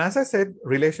 And as I said,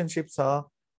 relationships are,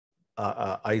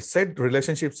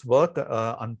 relationships work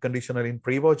unconditionally in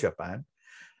pre-war Japan.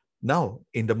 Now,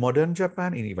 in the modern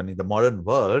Japan, even in the modern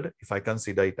world, if I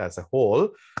consider it as a whole,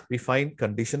 we find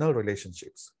conditional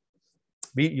relationships.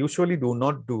 We usually do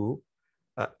not do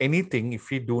anything if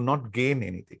we do not gain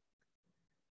anything.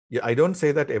 Yeah, I don't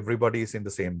say that everybody is in the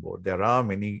same boat. There are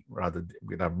many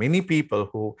people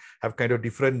who have kind of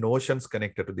different notions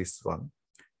connected to this one.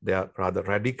 They are rather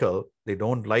radical. They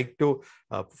don't like to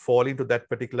fall into that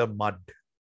particular mud.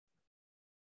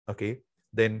 Okay,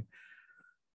 then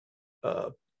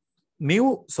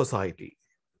new society,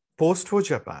 post-war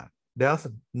Japan, they are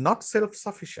not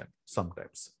self-sufficient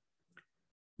sometimes.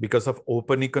 Because of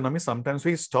open economy, sometimes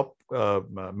we stop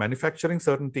manufacturing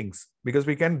certain things because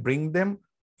we can bring them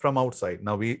from outside.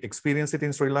 Now we experience it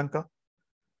in Sri Lanka.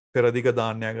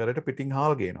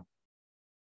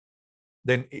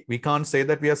 Then we can't say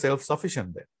that we are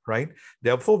self-sufficient then, right?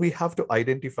 Therefore, we have to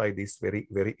identify this very,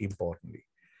 very importantly.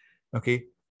 Okay,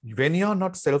 when you are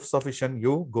not self-sufficient,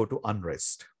 you go to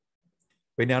unrest.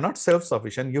 When you are not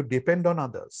self-sufficient, you depend on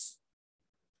others.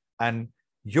 And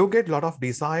you get a lot of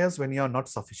desires when you are not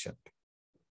sufficient.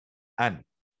 And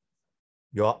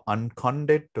you are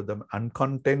uncontented to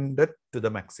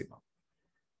the maximum.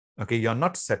 Okay, you're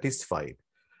not satisfied.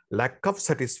 Lack of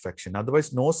satisfaction.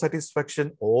 Otherwise, no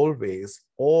satisfaction always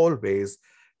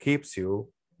keeps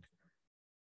you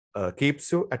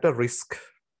at a risk.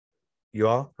 You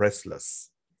are restless.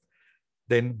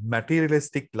 Then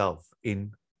materialistic love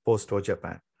in post-war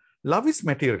Japan. Love is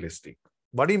materialistic.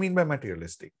 What do you mean by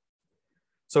materialistic?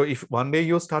 So if one day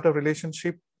you start a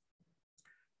relationship,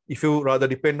 if you rather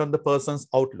depend on the person's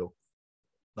outlook,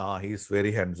 he's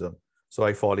very handsome, so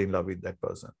I fall in love with that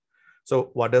person.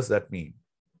 So what does that mean?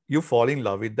 You fall in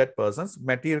love with that person's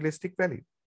materialistic value.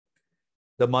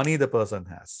 The money the person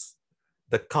has,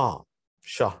 the car,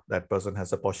 that person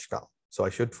has a Porsche car, so I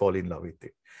should fall in love with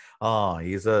it.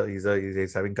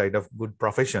 He's having kind of good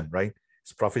profession, right?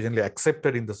 It's professionally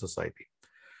accepted in the society.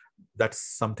 That's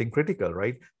something critical,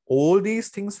 right? All these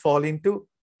things fall into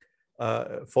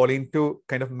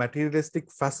kind of materialistic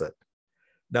facet.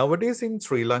 Nowadays in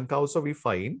Sri Lanka also we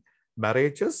find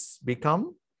marriages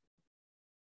become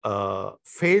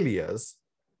failures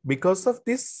because of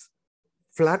these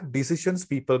flat decisions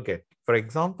people get. For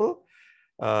example,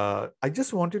 I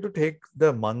just wanted to take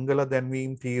the Mangala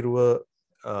Danveem Thiruva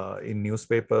in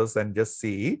newspapers and just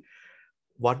see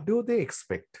what do they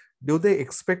expect. Do they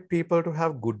expect people to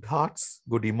have good hearts,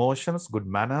 good emotions, good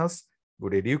manners,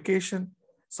 good education?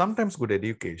 sometimes good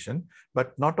education,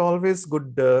 but not always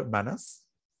good manners,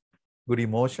 good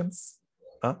emotions,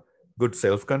 good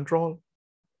self-control,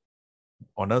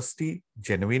 honesty,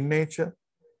 genuine nature.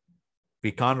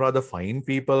 We can't rather find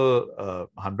people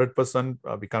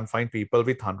 100%, we can't find people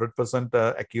with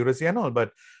 100% accuracy and all,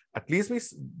 but at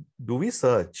least do we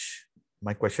search?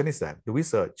 My question is that, do we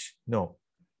search? No.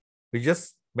 We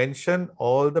just mention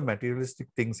all the materialistic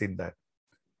things in that.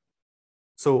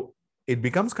 So it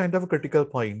becomes kind of a critical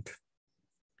point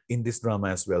in this drama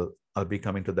as well. I'll be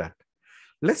coming to that.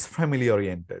 Less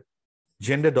family-oriented.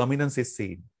 Gender dominance is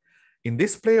seen. In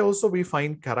this play also, we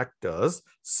find characters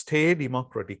stay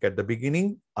democratic at the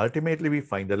beginning. Ultimately, we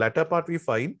find the latter part, we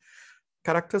find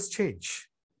characters change.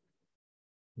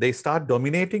 They start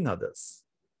dominating others.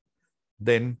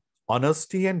 Then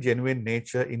honesty and genuine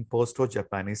nature in post-war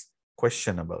Japan is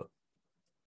questionable.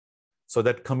 So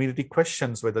that community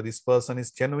questions whether this person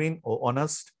is genuine or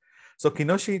honest. So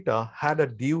Kinoshita had a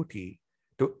duty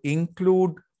to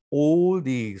include all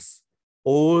these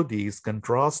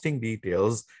contrasting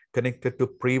details connected to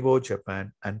pre-war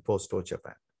Japan and post-war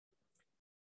Japan.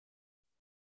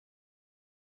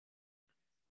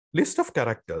 List of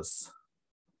characters.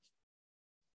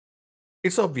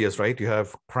 It's obvious, right? You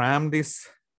have crammed this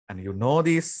and you know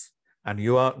this and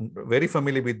you are very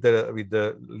familiar with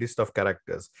the list of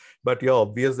characters. But you're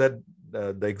obvious that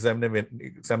the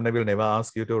examiner will never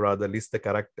ask you to rather list the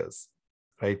characters,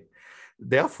 right?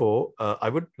 Therefore, I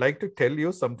would like to tell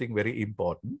you something very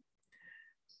important.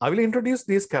 I will introduce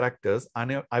these characters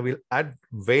and I will add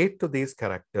weight to these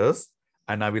characters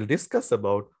and I will discuss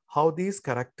about how these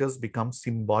characters become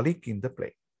symbolic in the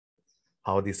play.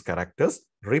 How these characters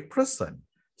represent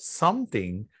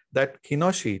something that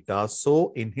Kinoshita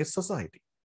saw in his society.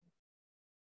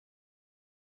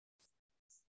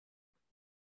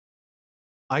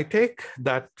 I take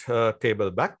that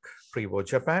table back, pre-war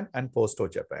Japan and post-war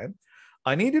Japan.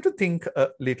 I need you to think a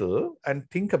little and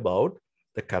think about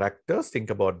the characters, think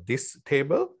about this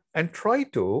table and try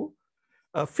to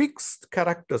fix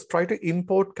characters, try to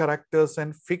import characters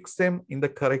and fix them in the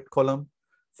correct column.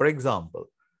 For example,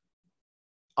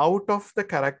 out of the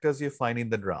characters you find in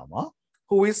the drama,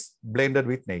 who is blended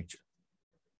with nature?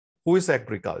 Who is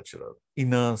agricultural,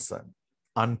 innocent,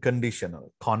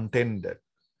 unconditional, contented,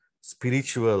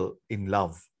 spiritual, in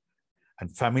love,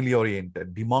 and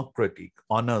family-oriented, democratic,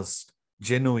 honest,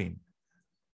 genuine?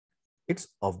 It's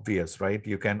obvious, right?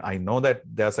 I know that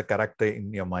there's a character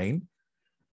in your mind.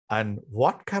 And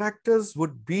what characters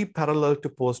would be parallel to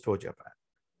post-war Japan?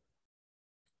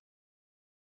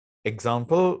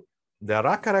 Example, there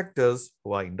are characters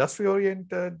who are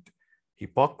industry-oriented,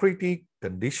 hypocritic,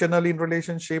 conditional in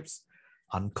relationships,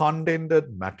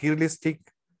 uncontented, materialistic,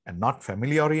 and not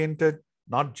family-oriented,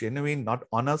 not genuine, not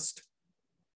honest.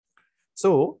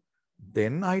 So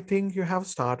then I think you have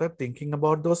started thinking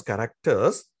about those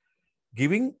characters,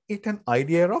 giving it an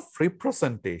idea of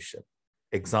representation.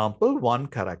 Example, one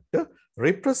character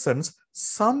represents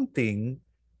something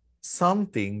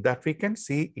that we can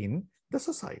see in the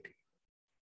society.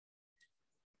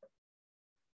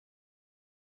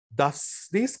 Thus,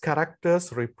 these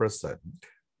characters represent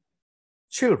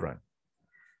children.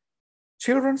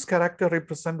 Children's character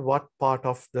represent what part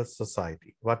of the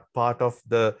society, what part of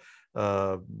the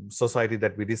society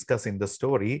that we discuss in the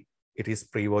story? It is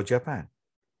pre-war Japan.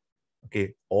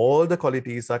 Okay, all the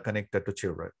qualities are connected to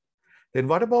children. Then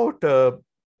what about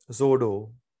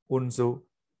Zodo, Unzu?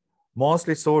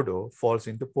 Mostly Zodo falls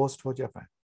into post-war Japan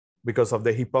because of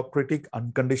the hypocritic,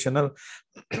 unconditional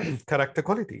character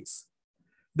qualities.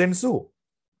 Then Su.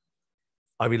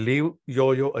 I will leave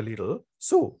Yo-Yo a little.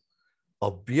 Su.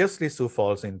 Obviously, Su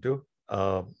falls into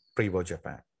pre-war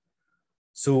Japan.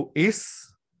 Su is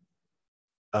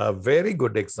a very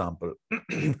good example,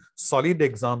 solid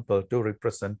example to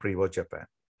represent pre-war Japan.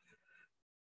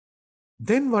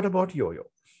 Then what about Yo-Yo?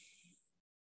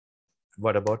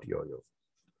 What about Yo-Yo?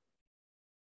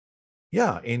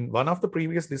 Yeah, in one of the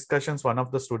previous discussions, one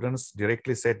of the students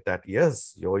directly said that,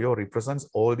 yes, Yo-Yo represents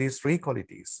all these three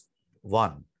qualities.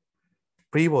 1,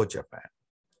 pre-war Japan.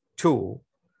 2,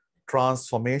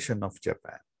 transformation of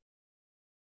Japan.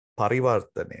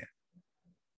 Parivartane.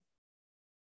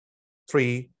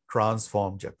 3,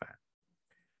 transform Japan.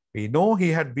 We know he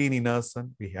had been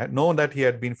innocent. We know that he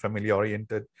had been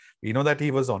family-oriented. We know that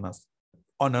he was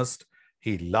honest.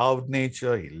 He loved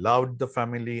nature. He loved the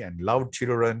family and loved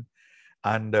children.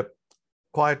 And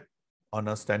quite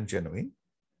honest and genuine.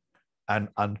 And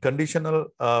unconditional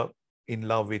in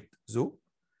love with Zu.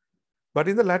 But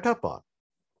in the latter part,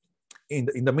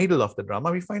 in the middle of the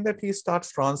drama, we find that he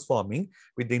starts transforming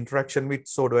with the interaction with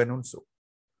Sodo and Unsu.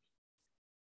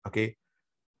 Okay.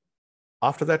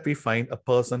 After that, we find a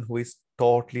person who is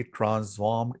totally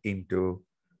transformed into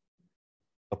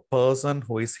a person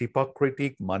who is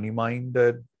hypocritic,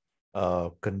 money-minded,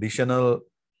 conditional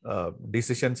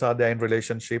decisions are there in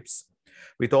relationships.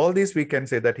 With all this, we can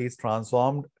say that he's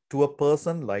transformed to a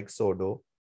person like Sodo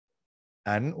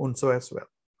and Unso as well.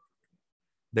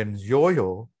 Then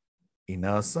Yo-Yo,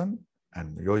 innocent,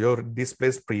 and Yo-Yo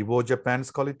displays pre-war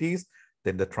Japan's qualities.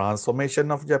 Then the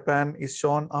transformation of Japan is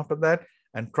shown after that,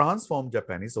 and transformed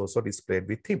Japan is also displayed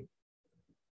with him.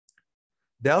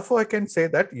 Therefore, I can say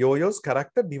that Yo-Yo's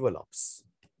character develops.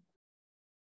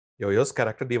 Yo-Yo's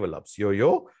character develops.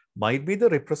 Yo-Yo might be the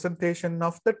representation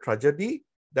of the tragedy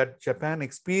that Japan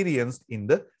experienced in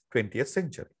the 20th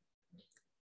century.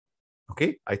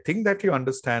 Okay, I think that you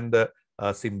understand the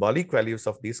symbolic values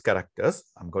of these characters.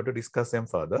 I'm going to discuss them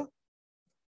further.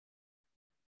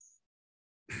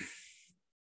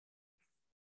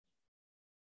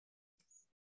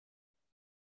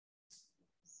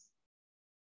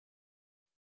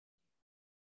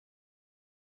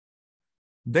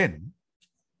 Then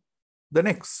the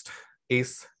next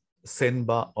is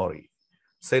Senba Ori.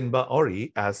 Senba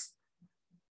Ori as,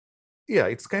 yeah,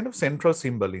 it's kind of central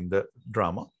symbol in the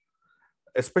drama.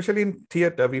 Especially in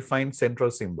theater, we find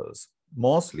central symbols.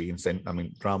 Mostly in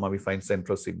drama, we find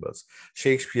central symbols.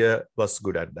 Shakespeare was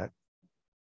good at that.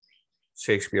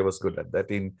 Shakespeare was good at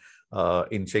that.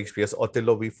 In Shakespeare's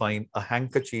Othello, we find a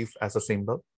handkerchief as a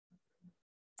symbol.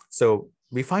 So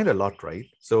we find a lot, right?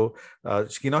 So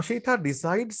Kinoshita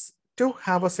decides to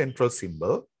have a central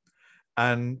symbol,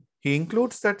 and he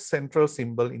includes that central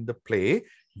symbol in the play,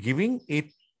 giving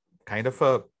it kind of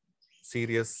a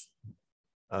serious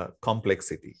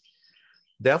complexity.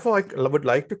 Therefore, I would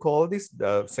like to call this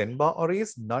Senba Ori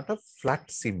is not a flat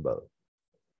symbol.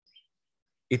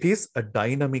 It is a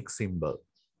dynamic symbol.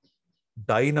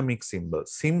 Dynamic symbol.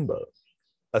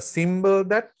 A symbol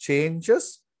that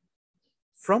changes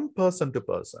from person to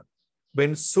person.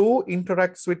 When Sue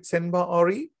interacts with Senba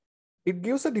Ori, it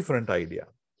gives a different idea.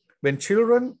 When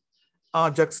children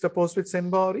are juxtaposed with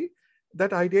Senba Ori,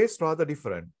 that idea is rather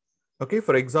different. Okay,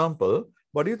 for example,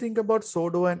 what do you think about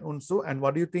Sodo and Unsu, and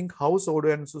what do you think how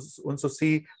Sodo and Unsu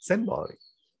see Senba Ori?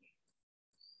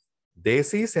 They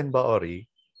see Senba Ori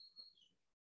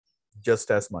just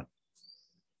as money.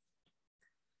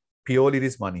 Purely it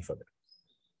is money for them.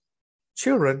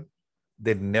 Children,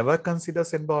 they never consider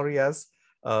Senba Ori as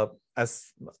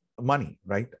money,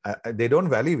 right? They don't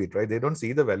value it, right? They don't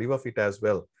see the value of it as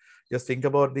well. Just think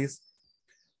about this.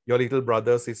 Your little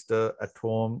brother, sister at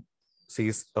home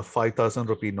sees a 5,000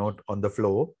 rupee note on the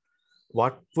floor.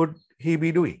 What would he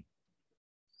be doing?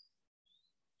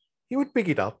 He would pick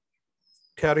it up,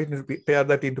 tear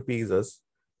that into pieces,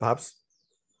 perhaps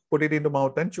put it into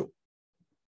mouth and chew.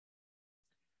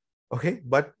 Okay,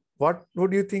 but what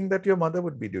would you think that your mother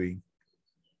would be doing?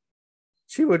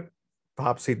 She would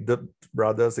perhaps hit the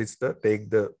brother, sister, take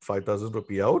the 5,000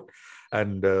 rupee out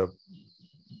and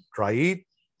try it,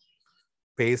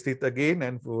 paste it again,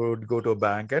 and would go to a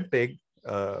bank and take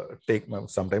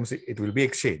sometimes it will be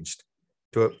exchanged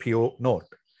to a pure note.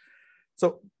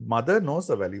 So mother knows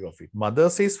the value of it. Mother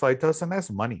sees 5,000 as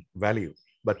money, value,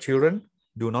 but children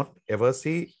do not ever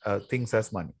see things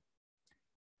as money.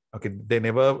 Okay, they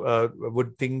never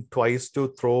would think twice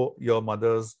to throw your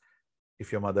mother's,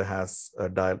 if your mother has a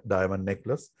diamond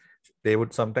necklace, they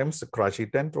would sometimes crush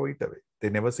it and throw it away. They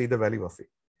never see the value of it.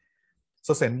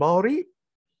 So Senba Ori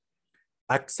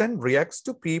acts and reacts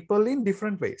to people in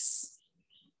different ways.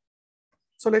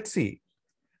 So let's see.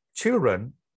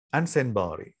 Children and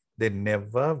Senba Ori, they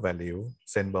never value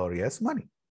Senba Ori as money.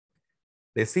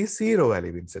 They see zero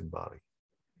value in Senba Ori.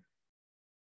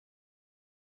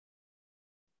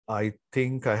 I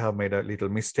think I have made a little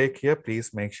mistake here.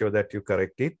 Please make sure that you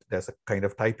correct it. There's a kind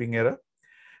of typing error.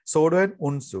 Sodo and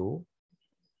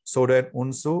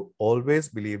Unsu always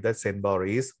believe that Senba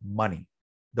Ori is money.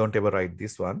 Don't ever write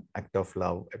this one, act of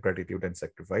love, gratitude, and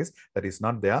sacrifice. That is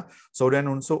not there. Sodo and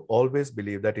Unsu always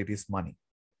believe that it is money.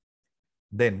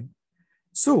 Then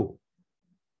Sue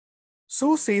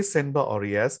sees Senba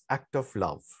Ori as act of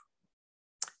love.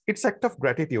 It's act of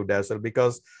gratitude as well,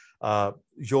 because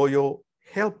Yo-Yo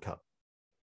helped her.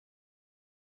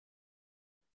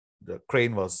 The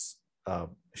crane was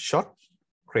shot.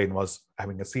 Crane was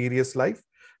having a serious life,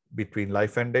 between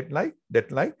life and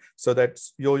death life, so that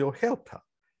Yo-Yo helped her.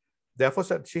 Therefore,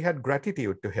 she had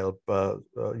gratitude to help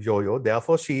Yo-Yo.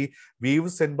 Therefore, she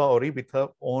weaves Senba Ori with her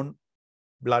own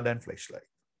blood and flesh life.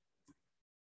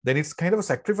 Then it's kind of a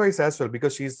sacrifice as well,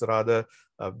 because she's rather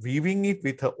weaving it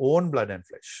with her own blood and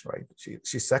flesh, right?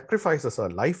 She sacrifices her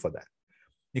life for that.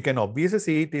 You can obviously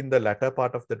see it in the latter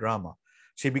part of the drama.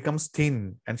 She becomes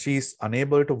thin and she is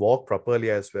unable to walk properly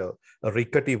as well, a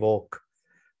rickety walk,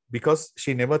 because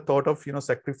she never thought of,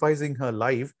 sacrificing her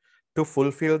life to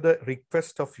fulfill the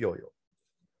request of Yo-Yo.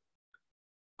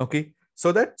 Okay,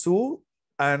 so that Tsu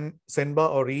and Senba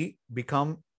Ori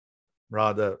become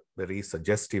rather very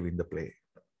suggestive in the play.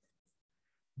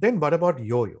 Then what about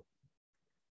Yo-Yo?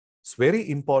 It's very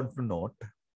important to note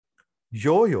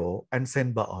Yo-Yo and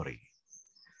Senba Ori.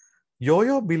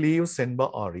 Yo-Yo believes Senba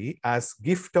Ori as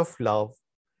gift of love,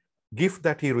 gift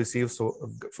that he receives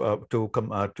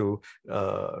to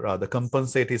rather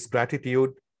compensate his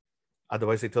gratitude.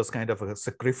 Otherwise, it was kind of a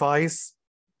sacrifice,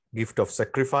 gift of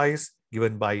sacrifice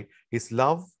given by his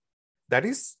love. That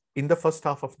is in the first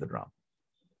half of the drama.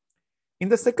 In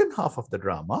the second half of the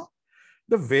drama,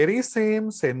 the very same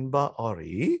Senba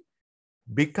Ori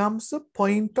becomes a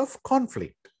point of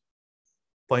conflict.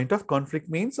 Point of conflict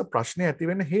means a prashne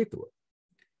ativena hetuwa.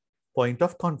 Point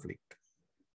of conflict,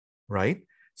 right?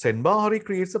 Senba Ori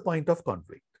creates a point of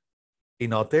conflict.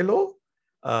 In Othello,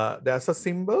 there's a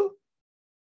symbol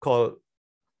called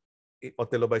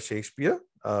Othello by Shakespeare,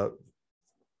 a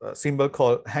symbol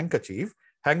called handkerchief.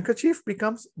 Handkerchief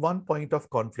becomes one point of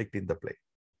conflict in the play.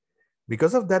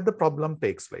 Because of that, the problem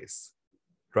takes place,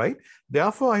 right?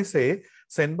 Therefore, I say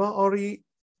Senba Ori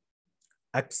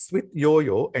acts with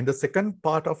Yo-Yo, and the second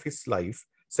part of his life,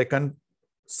 second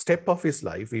step of his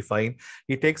life, we find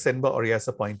he takes Senba Ori as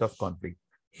a point of conflict.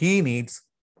 He needs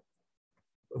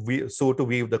so to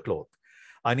weave the cloth.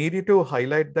 I need you to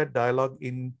highlight that dialogue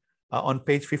in on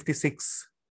page 56.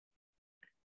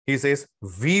 He says,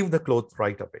 weave the cloth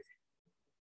right away.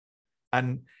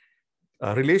 And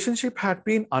relationship had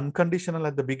been unconditional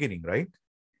at the beginning, right?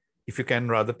 If you can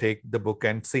rather take the book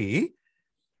and see,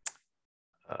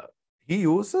 he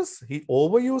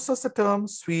overuses the term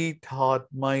sweetheart,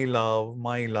 my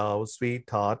love,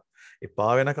 sweetheart.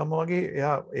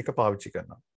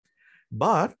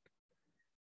 But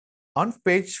on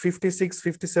page 56,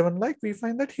 57, like we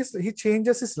find that he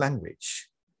changes his language.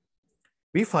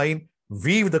 We find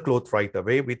weave the cloth right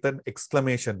away with an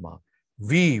exclamation mark.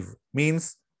 Weave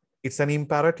means it's an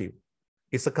imperative.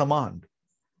 It's a command.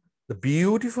 The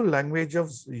beautiful language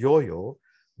of Yo-Yo,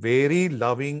 very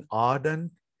loving,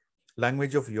 ardent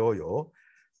language of Yo-Yo.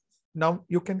 Now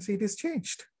you can see it is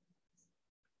changed.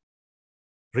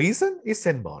 Reason is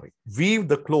Senba Ori. Weave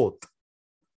the cloth.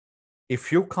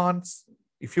 If you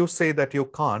say that you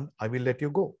can't, I will let you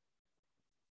go.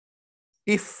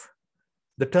 If,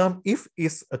 the term if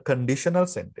is a conditional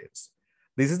sentence.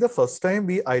 This is the first time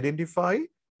we identify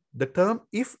the term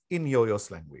if in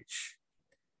Yo-Yo's language.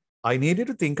 I need you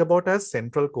to think about as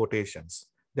central quotations.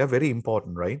 They're very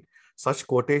important, right? Such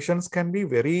quotations can be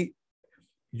very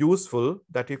useful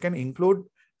that you can include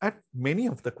at many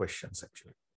of the questions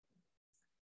actually.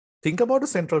 Think about a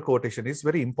central quotation. It's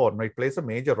very important. It plays a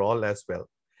major role as well.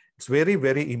 It's very,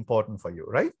 very important for you,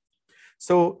 right?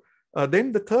 So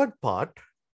then the third part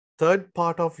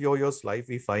of Yo-Yo's life,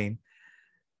 we find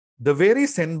the very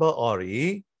Senba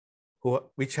Ori,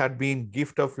 which had been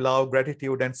gift of love,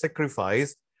 gratitude, and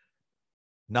sacrifice,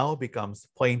 now becomes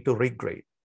point to regret.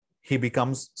 He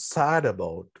becomes sad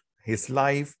about his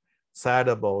life, sad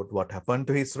about what happened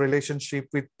to his relationship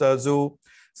with Tsu,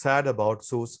 sad about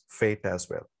Tsu's fate as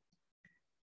well.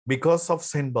 Because of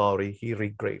Senba Ori, he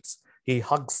regrets. He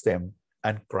hugs them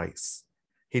and cries.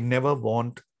 He never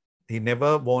wanted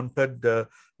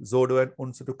Zodo and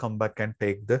Unsu to come back and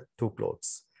take the two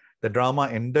clothes. The drama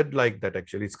ended like that.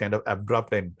 Actually, it's kind of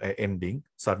abrupt ending,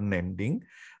 sudden ending.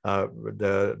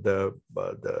 The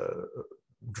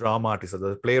drama artist,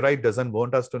 the playwright, doesn't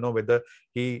want us to know whether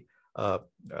he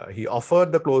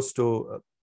offered the clothes to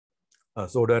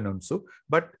Zodo and Unsu,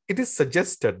 but it is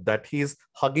suggested that he is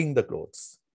hugging the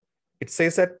clothes. It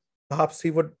says that perhaps he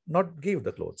would not give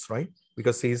the clothes, right?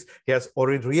 Because he has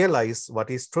already realized what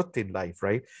is truth in life,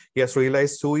 right? He has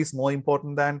realized Tsu is more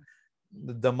important than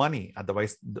the money.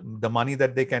 Otherwise, the money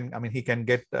that he can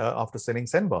get after selling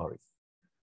Senba Ori.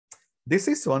 This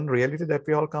is one reality that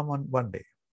we all come on one day.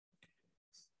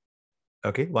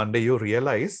 Okay, one day you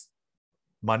realize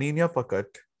money in your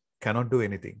pocket cannot do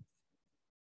anything.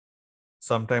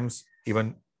 Sometimes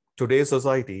even today's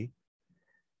society,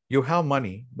 you have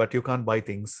money, but you can't buy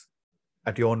things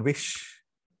at your own wish.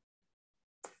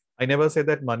 I never say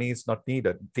that money is not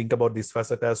needed. Think about this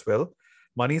facet as well.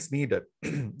 Money is needed.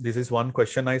 This is one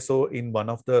question I saw in one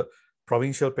of the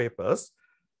provincial papers.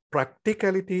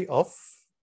 Practicality of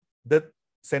the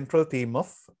central theme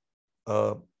of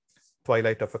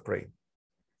Twilight of a Crane.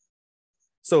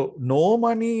 So no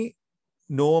money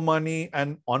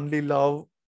and only love.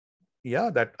 Yeah,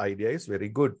 that idea is very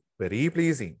good, very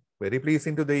pleasing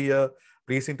to the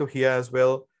please into here as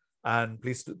well, and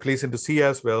please into C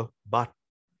as well. But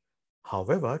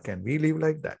however, can we live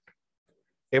like that?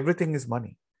 Everything is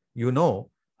money. You know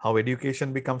how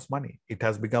education becomes money. It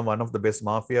has become one of the best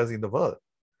mafias in the world.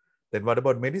 Then what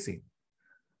about medicine?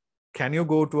 Can you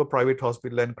go to a private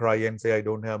hospital and cry and say, I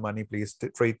don't have money, please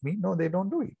treat me? No, they don't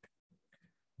do it.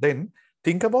 Then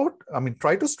think about,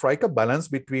 try to strike a balance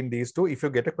between these two if you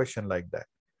get a question like that.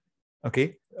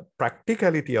 Okay,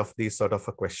 practicality of this sort of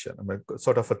a question,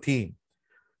 sort of a theme.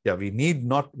 Yeah,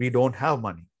 we don't have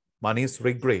money. Money is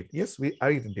great. Yes, we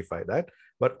identify that.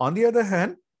 But on the other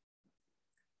hand,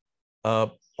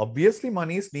 obviously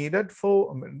money is needed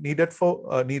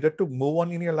to move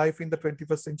on in your life in the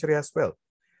 21st century as well.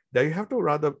 There you have to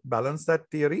rather balance that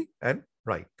theory and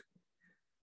right.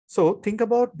 So think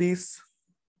about these.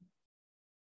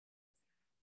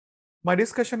 My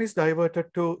discussion is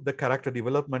diverted to the character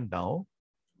development now.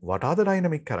 What are the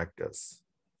dynamic characters?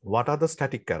 What are the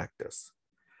static characters?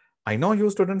 I know you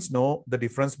students know the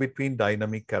difference between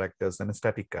dynamic characters and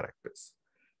static characters.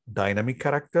 Dynamic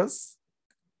characters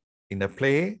in a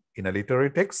play, in a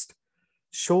literary text,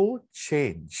 show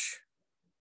change,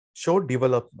 show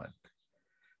development.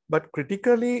 But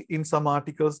critically, in some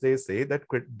articles, they say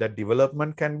that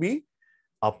development can be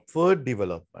upward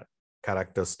development.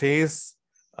 Character stays,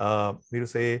 we'll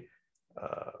say,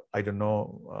 I don't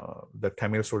know, the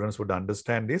Tamil students would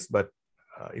understand this, but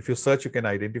if you search, you can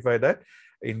identify that.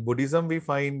 In Buddhism, we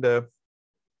find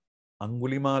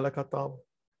Angulimala Katha.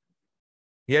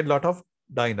 He had a lot of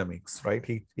dynamics,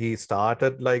 right? He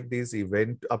started like this, he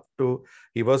went up to,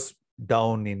 he was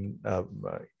down in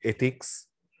ethics,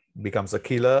 becomes a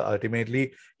killer.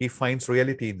 Ultimately, he finds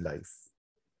reality in life.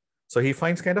 So he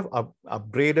finds kind of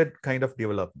upgraded kind of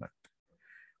development.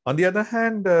 On the other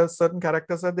hand, certain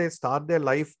characters, they start their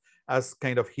life as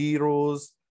kind of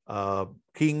heroes,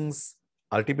 kings.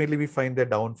 Ultimately, we find their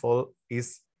downfall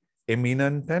is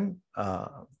eminent and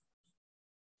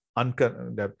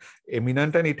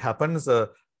eminent, and it happens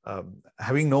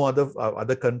having no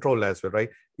other control as well, right?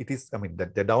 It is,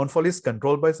 that the downfall is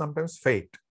controlled by sometimes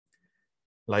fate.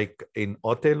 Like in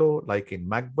Othello, like in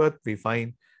Macbeth, we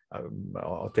find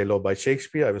Othello by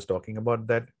Shakespeare. I was talking about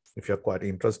that. If you're quite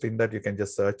interested in that, you can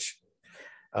just search.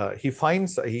 He's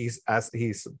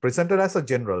presented as a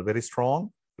general, very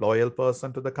strong, loyal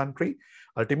person to the country.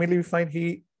 Ultimately, we find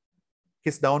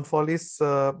his downfall is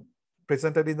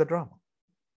presented in the drama.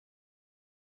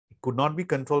 It could not be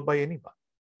controlled by anyone.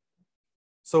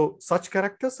 So such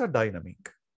characters are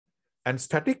dynamic. And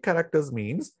static characters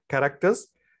means characters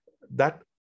that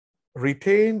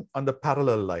retain on the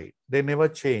parallel line. They never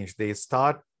change. They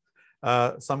start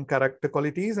some character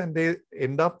qualities and they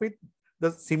end up with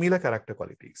the similar character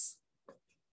qualities.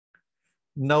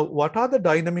 Now, what are the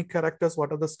dynamic characters?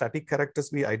 What are the static characters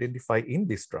we identify in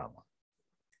this drama?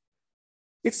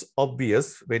 It's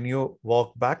obvious when you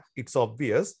walk back, it's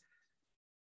obvious.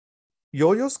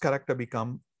 Yo-Yo's character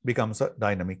becomes a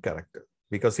dynamic character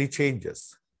because he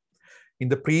changes. In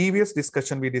the previous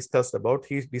discussion we discussed about,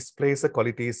 he displays the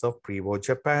qualities of pre-war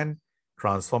Japan,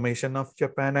 transformation of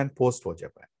Japan, and post-war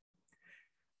Japan.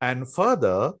 And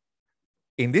further,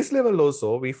 in this level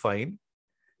also, we find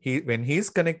when he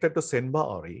is connected to Senba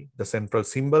Ori, the central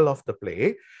symbol of the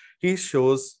play, he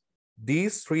shows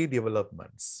these three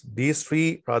developments, these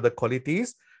three rather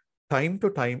qualities time to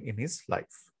time in his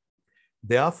life.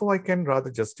 Therefore, I can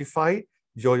rather justify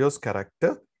Yo-Yo's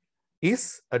character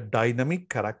is a dynamic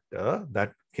character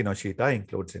that Kinoshita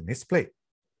includes in his play.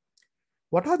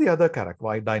 What are the other characters?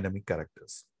 Why dynamic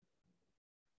characters?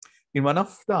 In one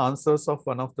of the answers of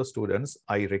one of the students,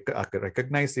 I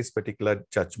recognize this particular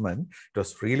judgment. It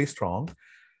was really strong.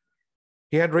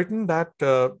 He had written that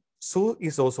Su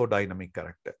is also a dynamic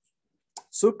character.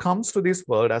 Su comes to this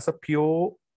world as a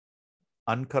pure,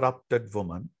 uncorrupted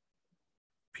woman.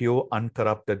 Pure,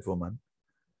 uncorrupted woman.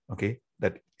 Okay,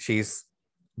 that she's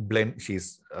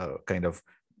she's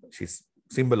she's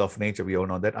symbol of nature. We all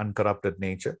know that, uncorrupted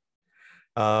nature.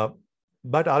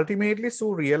 But ultimately,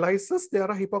 Su realizes there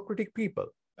are hypocritic people.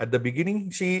 At the beginning,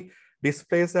 she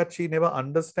displays that she never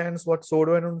understands what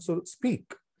Sodo and Unsu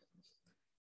speak.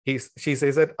 She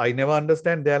says that I never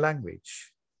understand their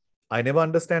language. I never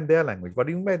understand their language. What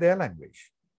do you mean by their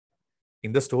language?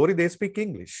 In the story, they speak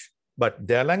English, but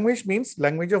their language means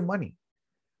language of money.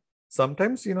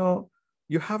 Sometimes,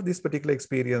 you have this particular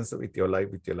experience with your life,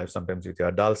 sometimes with your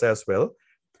adults as well.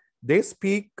 They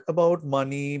speak about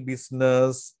money,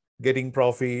 business, getting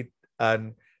profit,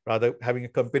 and rather having a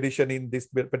competition in this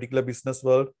particular business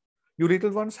world. You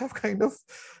little ones have kind of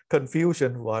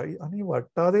confusion. Why? What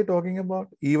are they talking about?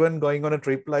 Even going on a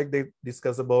trip, like they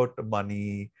discuss about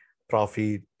money,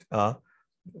 profit.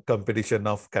 competition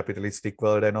of capitalistic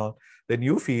world and all, then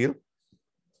you feel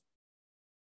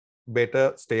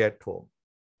better stay at home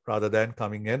rather than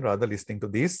coming in, rather listening to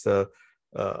this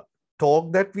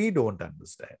talk that we don't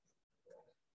understand.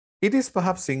 It is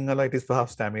perhaps Sinhala, it is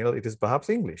perhaps Tamil, it is perhaps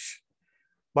English.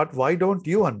 But why don't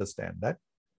you understand that?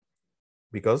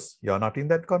 Because you're not in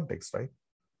that context, right?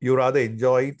 You rather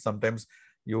enjoy it. Sometimes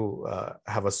you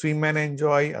have a swim and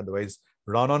enjoy, otherwise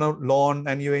run on a lawn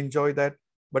and you enjoy that,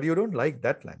 but you don't like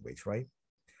that language, right?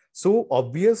 So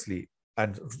obviously,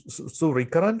 and so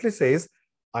recurrently says,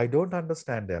 I don't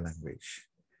understand their language.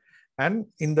 And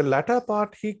in the latter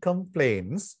part, he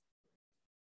complains.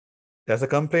 There's a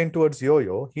complaint towards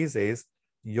Yo-Yo. He says,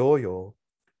 Yo-Yo,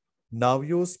 now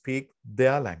you speak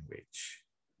their language.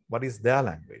 What is their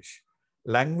language?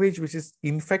 Language which is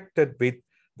infected with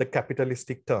the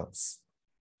capitalistic terms.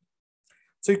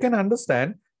 So you can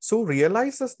understand, Sue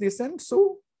realizes this, and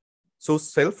so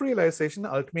self-realization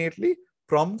ultimately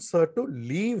prompts her to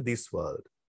leave this world.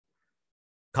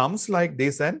 Comes like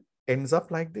this and ends up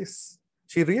like this.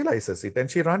 She realizes it and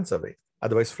she runs away,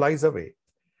 otherwise flies away.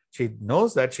 She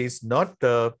knows that she's not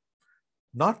a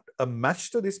match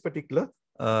to this particular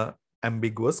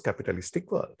ambiguous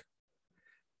capitalistic world.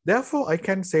 Therefore, I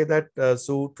can say that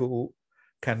Sue too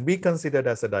can be considered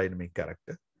as a dynamic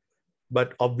character.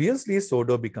 But obviously,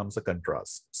 Sodo becomes a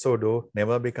contrast. Sodo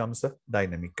never becomes a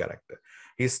dynamic character.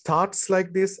 He starts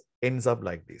like this, ends up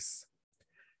like this.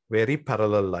 Very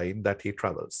parallel line that he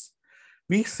travels.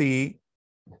 We see,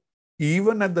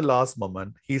 even at the last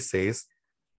moment, he says,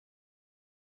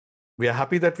 we are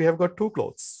happy that we have got 2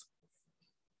 clothes.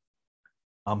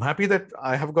 I'm happy that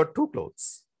I have got 2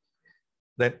 clothes.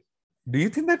 Then, do you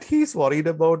think that he's worried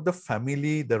about the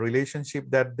family, the relationship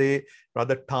that they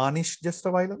rather tarnished just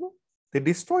a while ago? They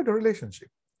destroyed the relationship.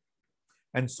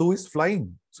 And Sue is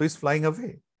flying. Sue is flying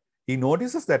away. He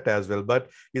notices that as well, but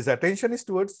his attention is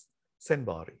towards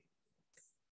Senbari.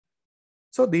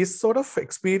 So these sort of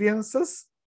experiences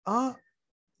are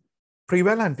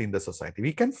prevalent in the society.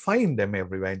 We can find them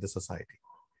everywhere in the society.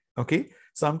 Okay.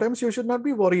 Sometimes you should not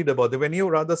be worried about them. When you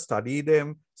rather study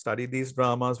them, study these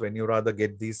dramas, when you rather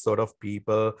get these sort of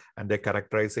people and their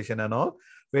characterization and all,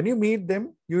 when you meet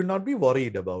them, you will not be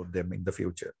worried about them in the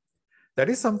future. That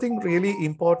is something really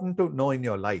important to know in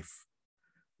your life.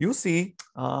 You see,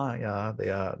 yeah, they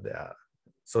are.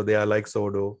 So they are like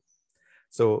Sodo.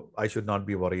 So I should not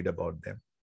be worried about them.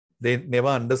 They never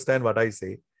understand what I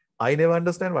say. I never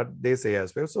understand what they say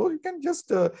as well. So you can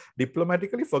just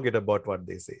diplomatically forget about what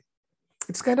they say.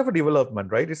 It's kind of a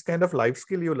development, right? It's kind of life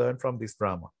skill you learn from this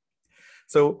drama.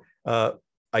 So I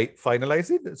finalize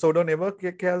it. Sodo never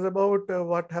cares about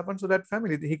what happens to that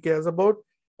family. He cares about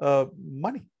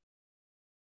money.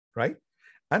 Right?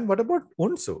 And what about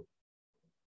Unsu?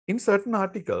 In certain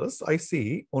articles, I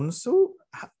see Unsu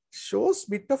shows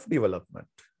bit of development.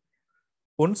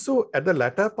 Unsu at the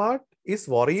latter part is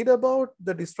worried about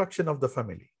the destruction of the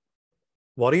family.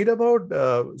 Worried about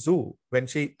Zhu when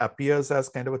she appears as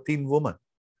kind of a thin woman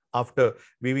after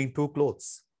weaving 2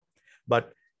 clothes.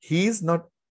 But he is not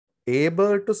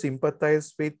able to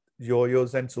sympathize with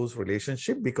Yo-Yo's and Su's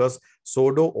relationship because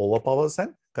Sodo overpowers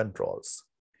and controls.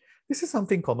 This is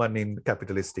something common in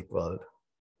capitalistic world.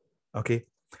 Okay.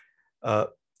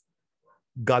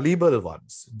 Gullible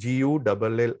ones,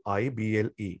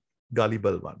 G-U-L-L-I-B-L-E,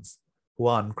 gullible ones, who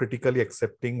are uncritically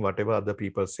accepting whatever other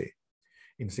people say.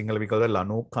 In Sinhala, we call that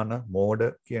Lanu Kana,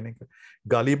 Moda.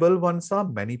 Gullible ones are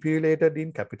manipulated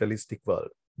in capitalistic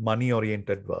world,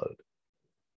 money-oriented world.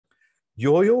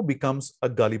 Yo-Yo becomes a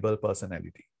gullible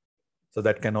personality. So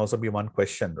that can also be one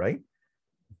question, right?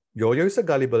 Yo-Yo is a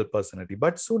gullible personality,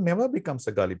 but Sue never becomes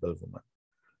a gullible woman.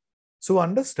 Sue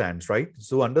understands, right?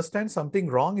 Sue understands something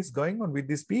wrong is going on with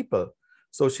these people.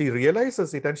 So she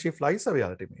realizes it and she flies away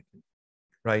ultimately,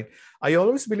 right? I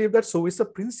always believe that Sue is a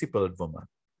principled woman.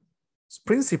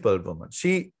 Principled woman.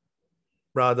 She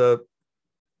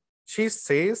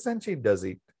says and she does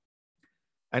it.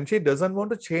 And she doesn't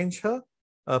want to change her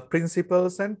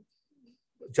principles and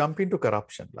jump into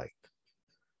corruption like.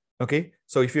 Okay,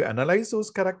 so if you analyze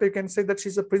Sue's character, you can say that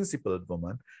she's a principled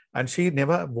woman and she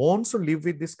never wants to live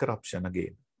with this corruption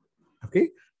again.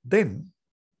 Okay, then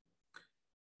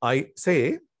I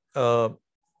say, what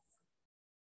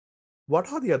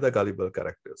are the other gullible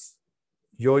characters?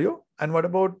 Yo-Yo, and what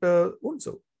about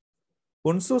Unsu?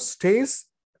 Unsu stays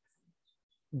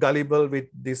gullible with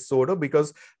this Sodo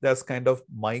because there's kind of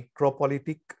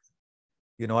micropolitic.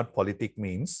 You know what politic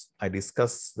means? I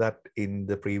discussed that in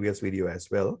the previous video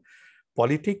as well.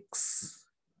 Politics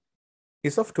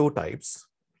is of 2 types,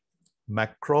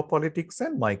 macropolitics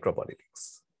and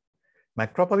micropolitics.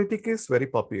 Macropolitics is very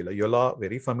popular. You're all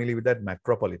very familiar with that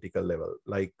macropolitical level,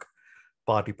 like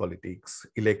party politics,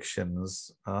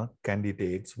 elections,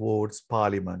 candidates, votes,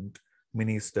 parliament,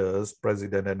 ministers,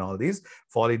 president, and all these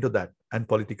fall into that. And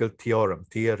political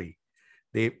theory,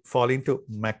 they fall into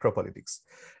macropolitics.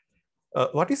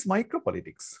 What is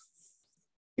micropolitics?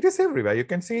 It is everywhere. You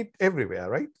can see it everywhere,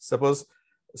 right? Suppose,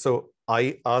 so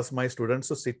I ask my students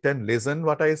to sit and listen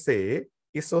what I say.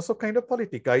 It's also kind of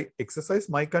politic. I exercise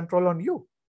my control on you,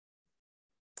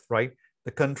 right?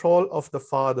 The control of the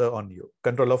father on you,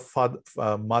 control of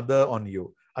mother on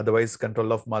you, otherwise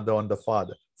control of mother on the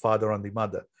father, father on the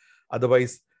mother.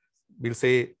 Otherwise, we'll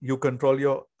say you control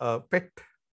your pet.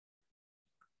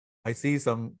 I see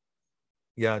some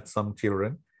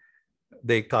children,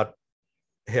 they cut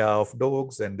hair of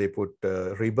dogs and they put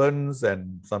ribbons,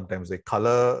 and sometimes they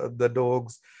color the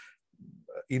dogs.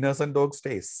 Innocent dog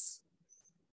stays.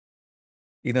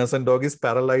 Innocent dog is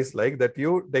paralyzed like that,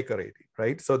 you decorate it,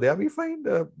 right? So there we find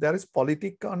there is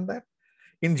politic on that.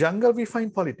 In jungle, we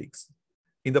find politics.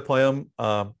 In the poem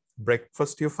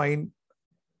Breakfast, you find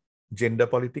gender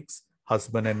politics,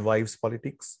 husband and wife's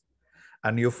politics.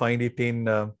 And you find it in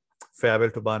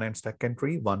Farewell to Barn and Stack and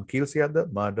Tree. One kills the other,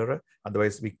 murderer,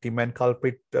 otherwise victim and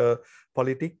culprit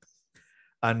politic.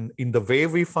 And in the way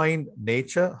we find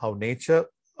nature, how nature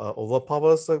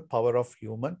overpowers the power of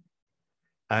human.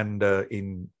 And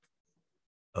in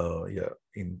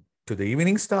To the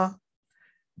Evening Star,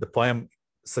 the poem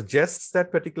suggests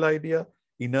that particular idea.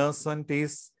 Innocent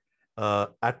is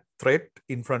at threat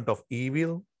in front of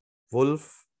evil,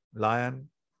 wolf, lion.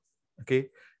 Okay,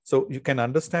 so you can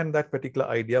understand that particular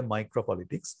idea,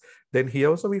 micropolitics. Then here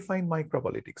also we find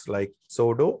micropolitics, like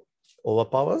Sodo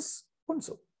overpowers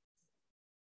Hunso.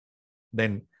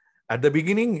 Then at the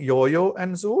beginning, Yo-Yo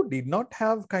and Zoo did not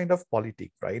have kind of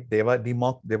politic, right? They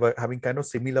were having kind of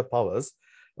similar powers.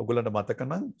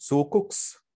 Zoo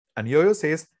cooks, and Yo-Yo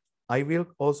says, I will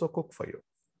also cook for you.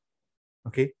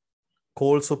 Okay,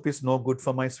 cold soup is no good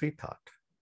for my sweetheart.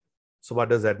 So what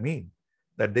does that mean?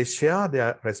 That they share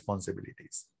their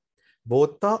responsibilities.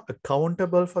 Both are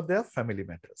accountable for their family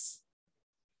matters.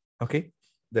 Okay,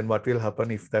 then what will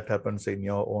happen if that happens in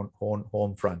your own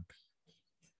home front?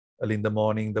 Early in the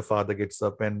morning, the father gets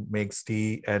up and makes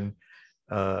tea and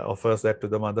offers that to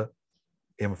the mother.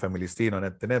 Family tea,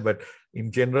 but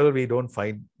in general, we don't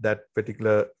find that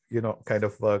particular, kind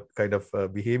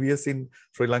of behaviors in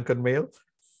Sri Lankan male.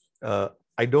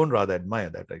 I don't rather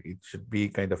admire that. It should be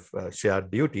kind of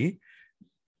shared duty.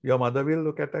 Your mother will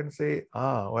look at and say,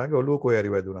 are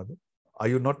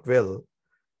you not well?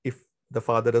 If the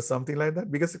father does something like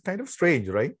that, because it's kind of strange,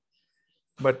 right?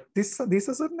 But this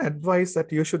is an advice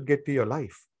that you should get to your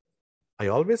life. I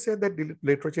always say that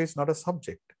literature is not a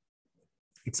subject.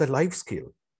 It's a life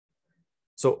skill.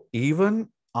 So even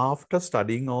after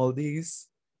studying all these,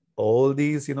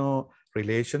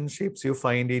 relationships you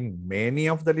find in many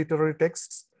of the literary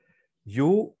texts,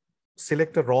 you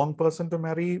select a wrong person to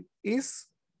marry is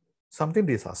something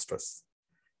disastrous.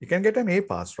 You can get an A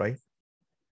pass, right?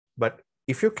 But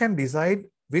if you can decide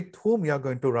with whom you are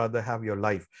going to rather have your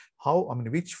life,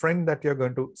 which friend that you're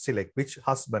going to select, which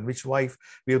husband, which wife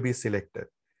will be selected.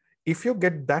 If you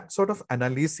get that sort of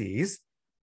analysis,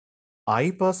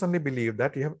 I personally believe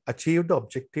that you have achieved the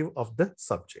objective of the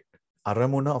subject,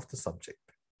 aramuna of the subject.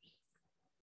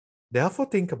 Therefore,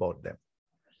 think about them.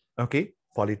 Okay,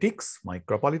 politics,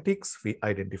 micropolitics, we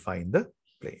identify in the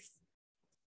play.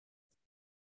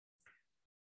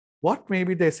 What may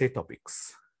be the essay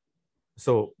topics?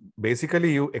 So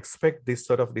basically, you expect this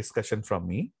sort of discussion from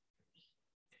me,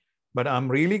 but I'm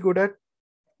really good at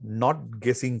not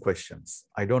guessing questions.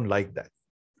 I don't like that.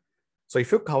 So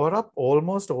if you cover up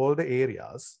almost all the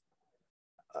areas,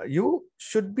 you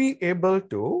should be able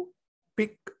to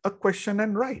pick a question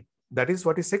and write. That is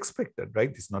what is expected, right?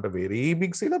 It's not a very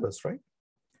big syllabus, right?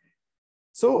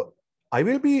 So I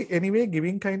will be anyway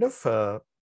giving kind of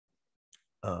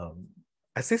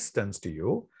assistance to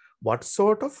you. What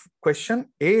sort of question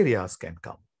areas can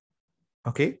come?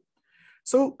 Okay.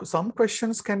 So some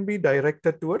questions can be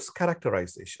directed towards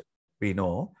characterization. We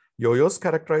know Yo-Yo's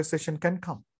characterization can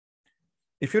come.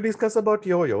 If you discuss about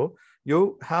Yo-Yo,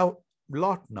 you have a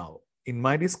lot now. In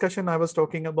my discussion, I was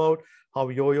talking about how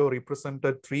Yo-Yo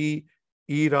represented 3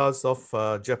 eras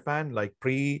of Japan, like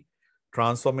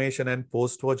pre-transformation and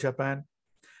post-war Japan,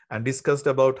 and discussed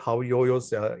about how Yo-Yo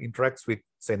interacts with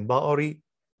Senba Ori.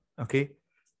 Okay.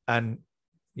 And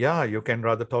yeah, you can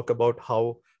rather talk about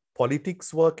how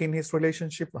politics work in his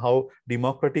relationship, how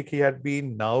democratic he had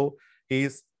been. Now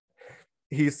he's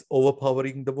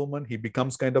overpowering the woman. He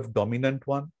becomes kind of dominant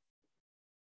one.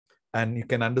 And you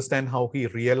can understand how he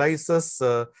realizes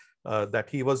that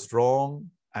he was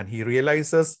wrong, and he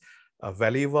realizes a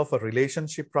value of a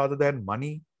relationship rather than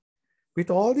money. With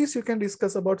all this, you can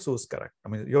discuss about Sue's character. I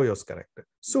mean, Yo-Yo's character.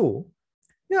 Sue,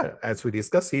 yeah, as we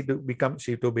discussed, she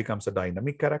too becomes a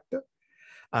dynamic character.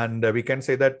 And we can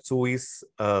say that Sue is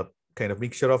a kind of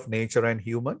mixture of nature and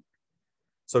human.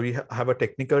 So we have a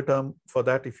technical term for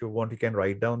that. If you want, you can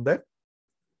write down that.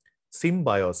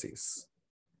 Symbiosis.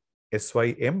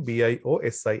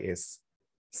 Symbiosis.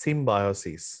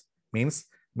 Symbiosis means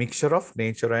mixture of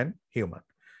nature and human.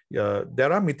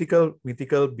 There are mythical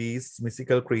beasts,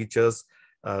 mythical creatures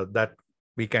that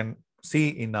we can see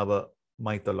in our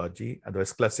mythology,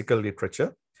 otherwise classical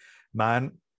literature.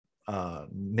 Man,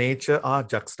 nature are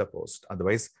juxtaposed.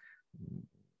 Otherwise,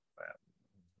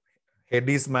 head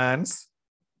is man's,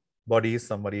 body is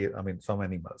somebody, I mean, some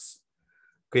animals.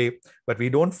 Okay, but we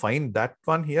don't find that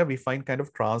one here. We find kind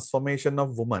of transformation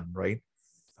of woman, right?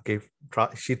 Okay,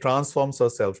 she transforms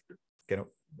herself, to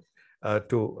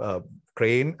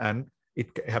crane, and it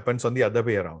happens on the other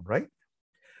way around, right?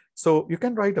 So you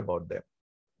can write about them.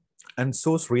 And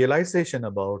Sue's realization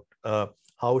about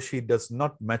how she does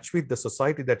not match with the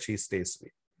society that she stays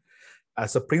with.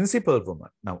 As a principled woman,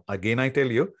 now again I tell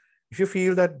you, if you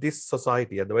feel that this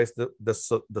society, otherwise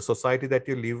the society that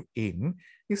you live in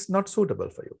is not suitable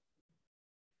for you,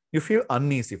 you feel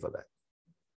uneasy for that.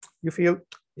 You feel,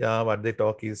 yeah, what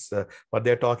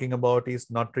they're talking about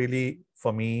is not really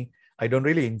for me. I don't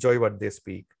really enjoy what they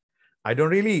speak. I don't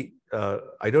really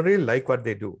like what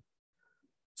they do.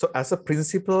 So as a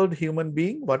principled human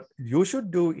being, what you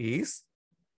should do is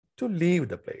to leave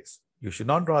the place. You should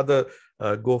not rather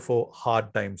go for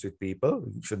hard times with people.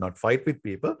 You should not fight with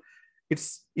people.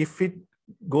 If it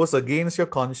goes against your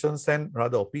conscience and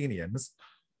opinions,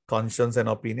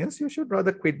 you should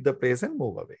rather quit the place and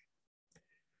move away.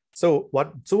 So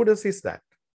what Sue does is that.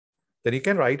 Then you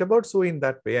can write about Sue in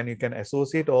that way, and you can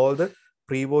associate all the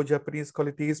pre-war Japanese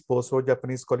qualities, post-war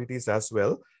Japanese qualities as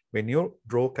well when you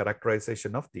draw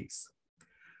characterization of these.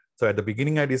 So at the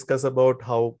beginning, I discussed about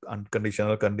how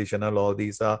unconditional, conditional, all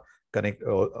these are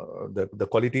the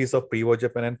qualities of pre-war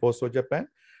Japan and post-war Japan.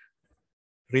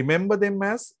 Remember them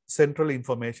as central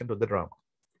information to the drama.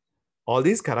 All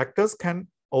these characters can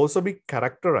also be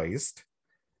characterized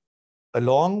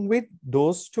along with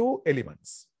those two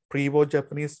elements, pre-war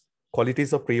Japanese,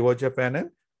 qualities of pre-war Japan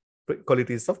and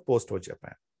qualities of post-war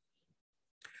Japan.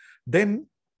 Then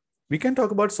we can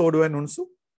talk about Sodo and Unsu,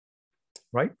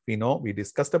 right? We know, we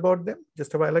discussed about them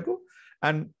just a while ago.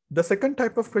 And the second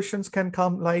type of questions can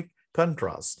come like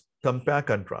contrast, compare,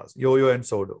 contrast, Yo-Yo and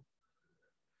Sodo.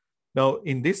 Now,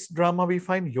 in this drama, we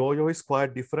find Yo-Yo is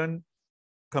quite different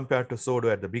compared to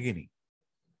Sodo at the beginning.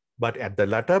 But at the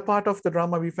latter part of the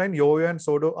drama, we find Yo-Yo and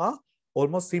Sodo are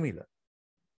almost similar.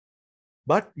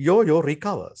 But Yo-Yo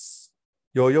recovers.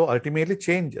 Yo-Yo ultimately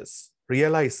changes,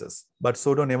 realizes, but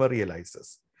Sodo never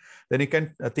realizes. Then you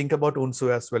can think about Unsu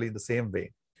as well in the same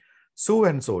way. Sue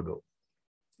and Sodo,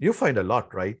 you find a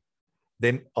lot, right?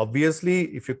 Then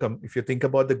obviously, if you think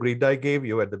about the grid I gave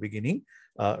you at the beginning,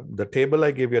 the table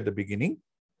I gave you at the beginning,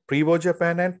 pre-war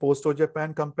Japan and post-war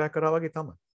Japan compare karawage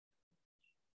tama.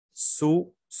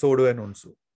 Sue, Sodo, and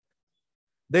Unsu.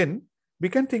 Then we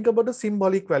can think about the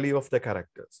symbolic value of the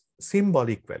characters.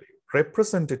 Symbolic value,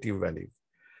 representative value.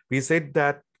 We said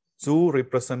that Sue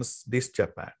represents this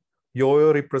Japan.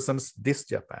 Yo-Yo represents this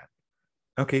Japan.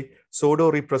 Okay,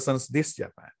 Sodo represents this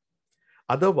Japan.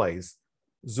 Otherwise,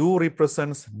 Zoo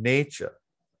represents nature.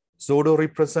 Sodo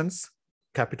represents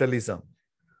capitalism.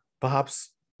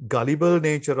 Perhaps gullible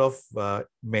nature of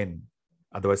men,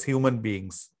 otherwise human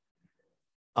beings,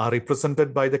 are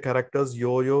represented by the characters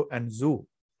Yo-Yo and Zoo.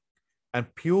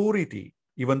 And purity,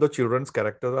 even though children's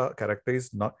character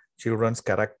is not children's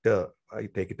character, I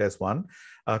take it as one,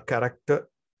 character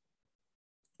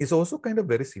is also kind of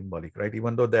very symbolic, right?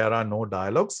 Even though there are no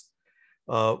dialogues,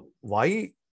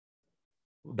 why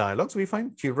dialogues? We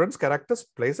find children's characters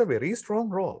plays a very strong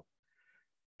role.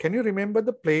 Can you remember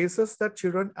the places that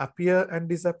children appear and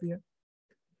disappear?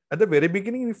 At the very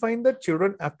beginning, we find that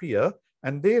children appear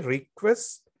and they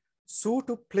request Sue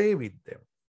to play with them.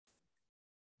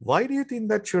 Why do you think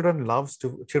that children love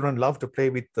to play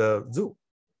with the Zoo?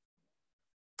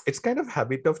 It's kind of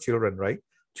habit of children, right?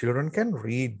 Children can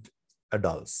read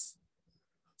adults.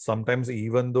 Sometimes,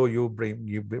 even though you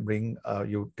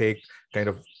take kind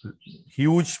of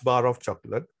huge bar of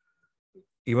chocolate,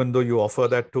 even though you offer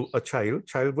that to a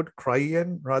child would cry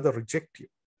and rather reject you,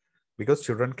 because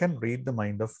children can read the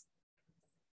mind of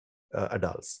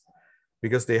adults,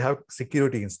 because they have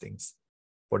security instincts.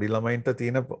 Security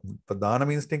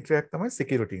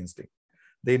instinct.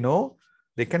 They know,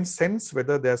 they can sense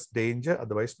whether there's danger,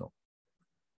 otherwise no.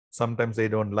 Sometimes they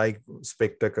don't like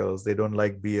spectacles, they don't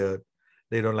like beard,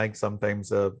 they don't like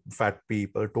sometimes fat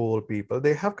people, tall people.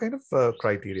 They have kind of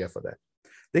criteria for that.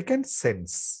 They can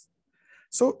sense.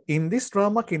 So in this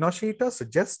drama, Kinoshita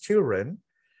suggests children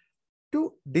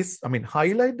to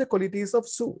highlight the qualities of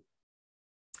Sue.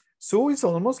 Sue is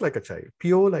almost like a child,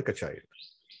 pure like a child.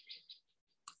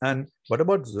 And what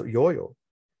about Yo-Yo?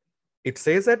 It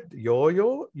says that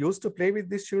Yo-Yo used to play with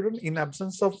these children in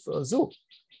absence of Zoo.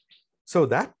 So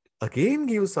that again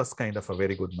gives us kind of a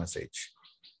very good message.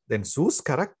 Then Sue's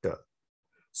character,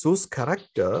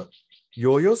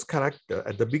 Yo-Yo's character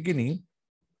at the beginning,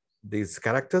 these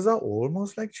characters are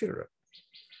almost like children.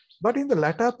 But in the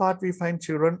latter part, we find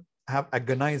children have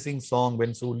agonizing song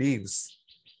when Sue leaves.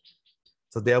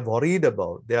 So they are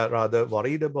rather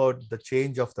worried about the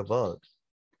change of the world.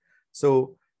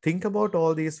 So think about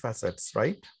all these facets,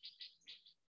 right?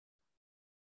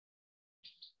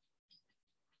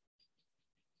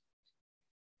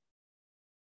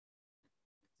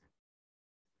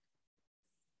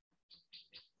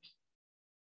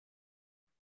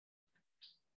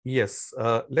 Yes,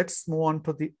 let's move on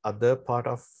to the other part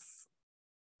of,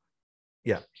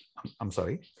 yeah, I'm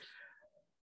sorry.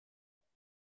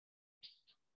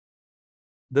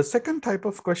 The second type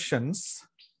of questions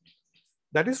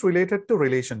that is related to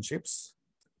relationships,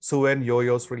 Sue and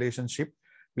Yo-Yo's relationship.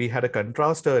 We had a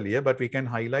contrast earlier, but we can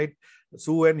highlight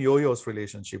Sue and Yo-Yo's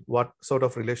relationship. What sort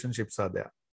of relationships are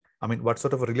there? I mean, what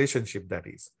sort of a relationship that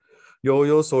is?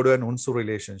 Yo-Yo, Sodo, and Unsu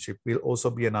relationship will also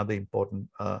be another important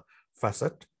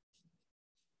facet.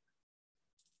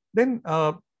 Then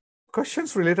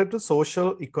questions related to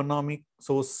social, economic,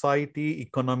 society,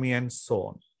 economy, and so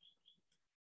on.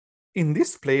 In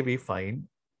this play, we find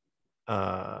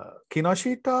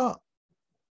Kinoshita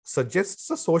suggests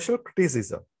a social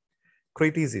criticism.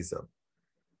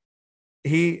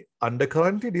 He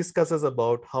undercurrently discusses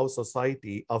about how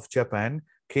society of Japan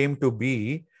came to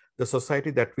be the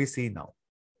society that we see now.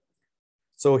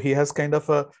 So he has kind of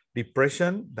a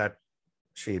depression that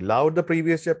she loved the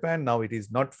previous Japan, now it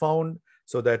is not found,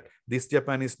 so that this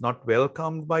Japan is not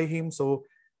welcomed by him. So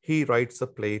he writes a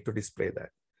play to display that.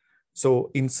 So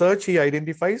in search, he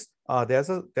identifies there's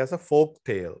a folk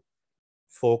tale.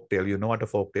 Folk tale, you know what a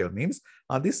folk tale means.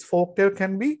 This folk tale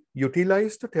can be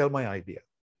utilized to tell my idea.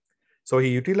 So he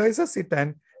utilizes it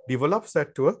and develops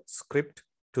that to a script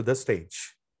to the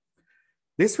stage.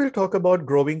 This will talk about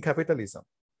growing capitalism.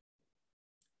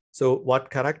 So what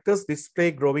characters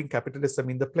display growing capitalism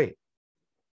in the play?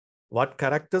 What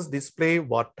characters display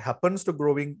what happens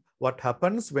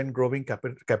when growing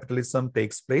capitalism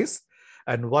takes place?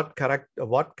 And what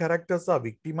characters are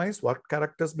victimized, what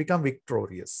characters become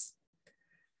victorious.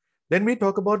 Then we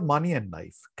talk about money and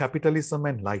life, capitalism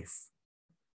and life.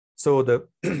 So the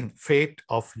fate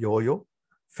of Yo-Yo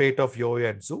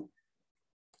and Zu,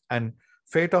 and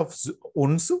fate of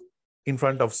Unsu in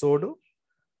front of Sodo.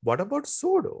 What about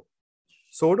Sodo?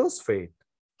 Sodo's fate.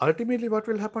 Ultimately, what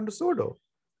will happen to Sodo?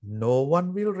 No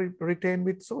one will retain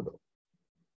with Sodo.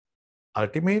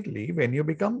 Ultimately, when you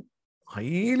become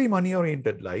highly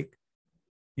money-oriented, like,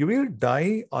 you will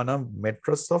die on a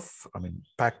mattress of,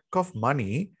 pack of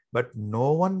money, but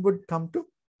no one would come to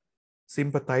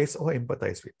sympathize or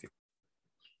empathize with you.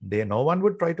 No one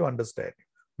would try to understand you.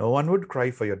 No one would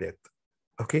cry for your death.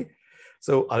 Okay.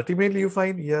 So ultimately you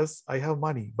find, yes, I have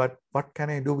money, but what can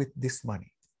I do with this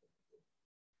money?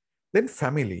 Then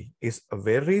family is a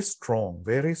very strong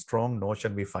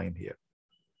notion we find here.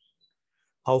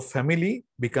 How family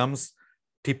becomes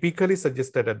typically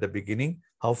suggested at the beginning,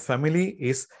 how family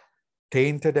is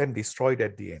tainted and destroyed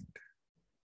at the end.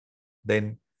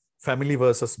 Then family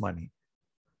versus money.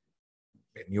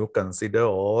 When you consider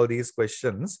all these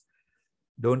questions,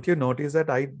 don't you notice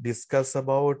that I discuss of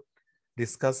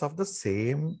the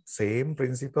same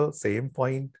principle, same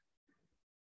point?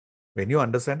 When you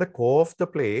understand the core of the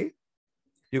play,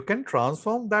 you can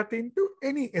transform that into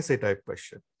any essay type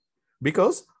question,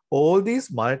 because all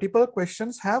these multiple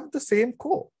questions have the same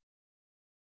core.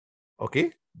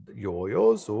 Okay,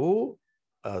 Yo-Yo, Zoo,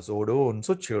 Zodo,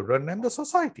 Unsu, children, and the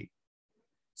society.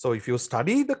 So if you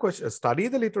study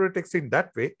the literary text in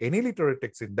that way, any literary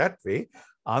text in that way,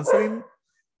 answering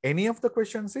any of the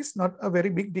questions is not a very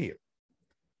big deal.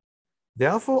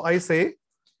 Therefore, I say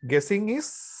guessing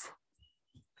is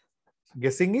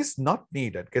not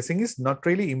needed. Guessing is not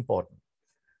really important.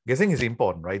 Guessing is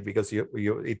important, right? Because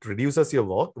it reduces your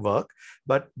work,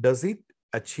 but does it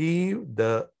achieve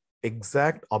the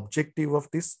exact objective of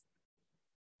this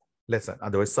lesson,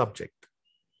 otherwise subject?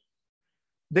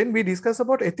 Then we discuss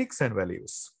about ethics and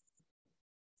values.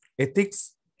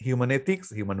 Ethics,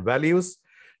 human values,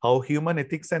 how human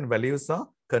ethics and values are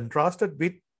contrasted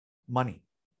with money.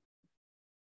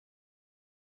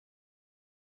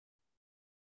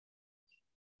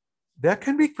 There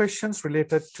can be questions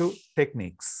related to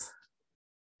techniques.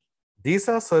 These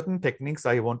are certain techniques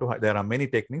I want to, there are many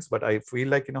techniques, but I feel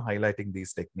like, highlighting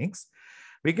these techniques.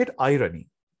 We get irony,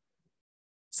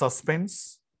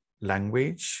 suspense,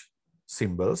 language,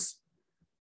 symbols,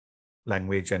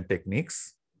 language and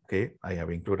techniques. Okay, I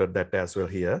have included that as well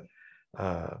here.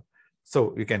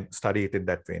 So you can study it in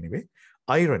that way anyway.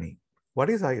 Irony.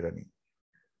 What is irony?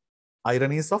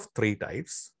 Irony is of three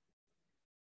types.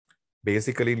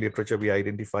 Basically, in literature, we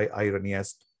identify irony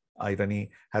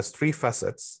has three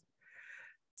facets.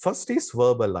 First is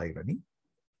verbal irony.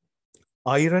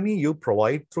 Irony you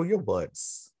provide through your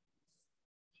words.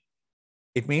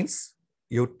 It means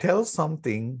you tell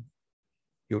something,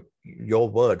 your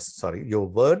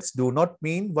words do not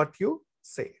mean what you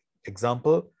say.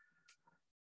 Example,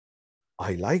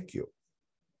 I like you.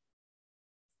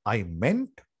 I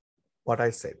meant what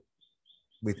I said.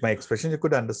 With my expression, you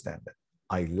could understand that.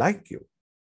 I like you.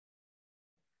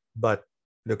 But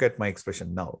look at my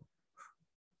expression now.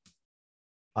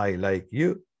 I like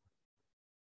you.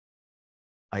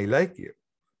 I like you.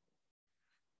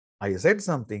 I said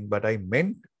something, but I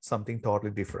meant something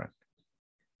totally different.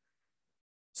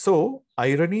 So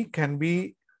irony can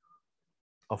be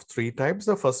of three types.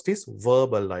 The first is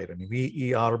verbal irony,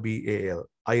 V-E-R-B-A-L,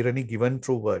 irony given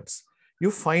through words.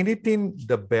 You find it in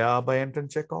the Bear by Anton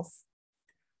Chekhov,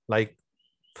 like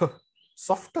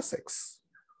softer sex,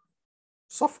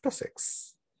 softer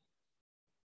sex.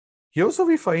 Here also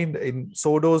we find in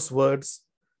Sodo's words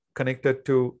connected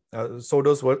to,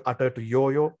 Sodo's word uttered to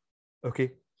Yo-Yo,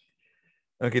 okay,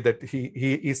 that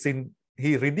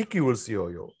he ridicules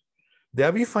Yo-Yo.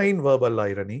 There we find verbal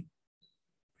irony.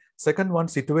 Second one,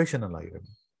 situational irony.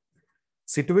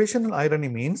 Situational irony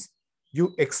means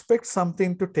you expect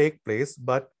something to take place,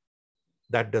 but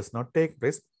that does not take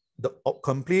place. The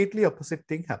completely opposite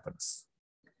thing happens.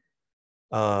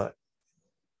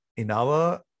 In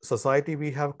our society,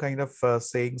 we have kind of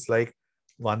sayings like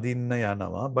Vandinna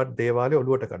Yanava, but Devale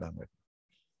Oluwata Kadanga.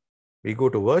 We go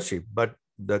to worship, but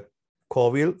the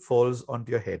kovil falls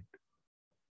onto your head.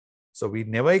 So we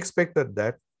never expected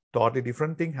that. Totally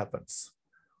different thing happens.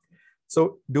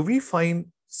 So do we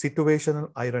find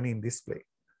situational irony in this play?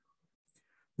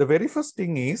 The very first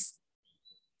thing is,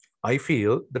 I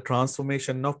feel the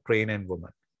transformation of crane and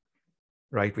woman,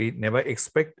 right? We never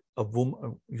expect a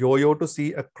woman, Yo-Yo to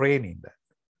see a crane in that,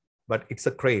 but it's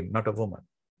a crane, not a woman.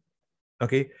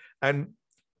 Okay. And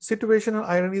situational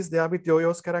irony is there with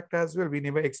Yo-Yo's character as well. We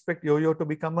never expect Yo-Yo to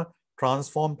become a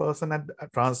transformed person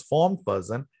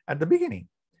at the beginning.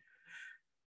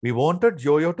 We wanted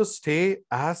Yo-Yo to stay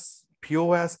as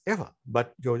pure as ever,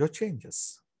 but Yo-Yo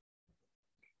changes.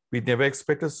 We never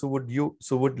expected Sue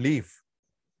would leave,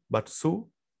 but Sue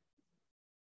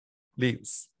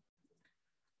leaves.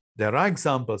 There are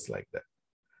examples like that.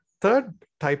 Third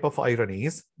type of irony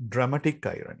is dramatic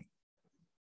irony.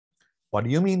 What do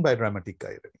you mean by dramatic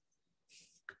irony?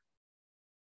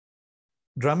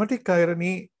 Dramatic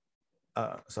irony,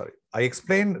 I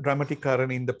explained dramatic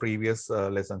irony in the previous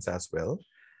lessons as well.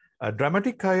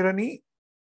 Dramatic irony,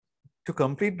 to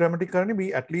complete dramatic irony,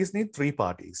 we at least need three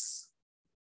parties.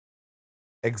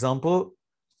 Example,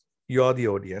 you are the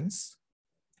audience.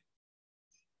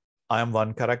 I am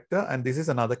one character and this is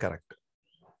another character,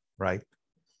 right?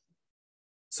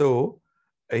 So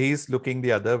he's looking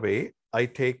the other way. I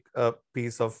take a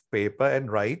piece of paper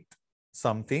and write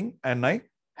something and I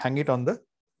hang it on the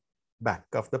back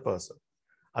of the person.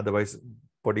 Otherwise,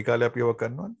 podikale api owa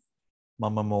karnawa.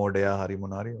 Mama modeya hari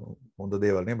monari honda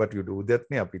dewal ne, but you do that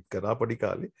ne apit kara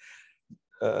podikale.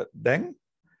 Then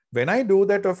when I do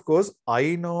that, of course,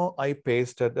 I know I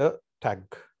pasted a tag.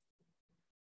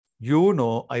 You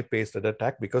know I pasted a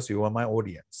tag because you are my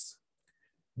audience.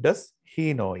 Does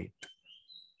he know it?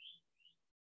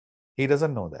 He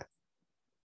doesn't know that.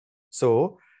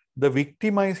 So the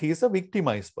victimized, he is a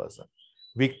victimized person.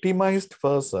 Victimized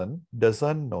person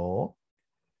doesn't know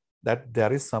that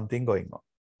there is something going on.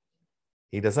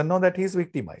 He doesn't know that he is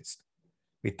victimized.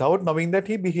 Without knowing that,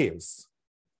 he behaves.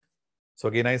 So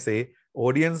again, I say,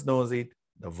 audience knows it,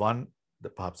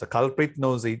 perhaps the culprit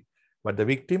knows it, but the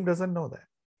victim doesn't know that.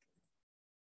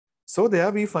 So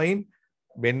there we find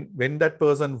when that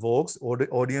person walks,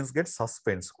 audience gets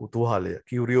suspense, kutuhalaya,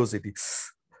 curiosity.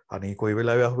 And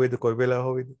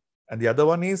the other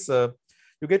one is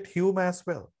you get humor as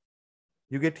well.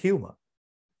 You get humor.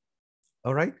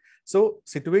 All right. So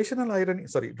situational irony,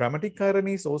 dramatic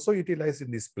irony is also utilized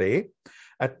in this play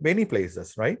at many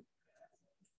places, right?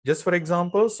 Just for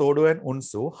example, Sodo and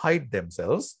Unsu hide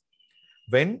themselves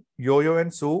when Yo-Yo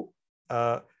and Sue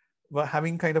were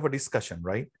having kind of a discussion,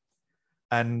 right?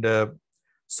 And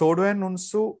Sodo and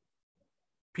Unsu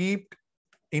peeped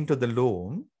into the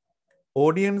loom.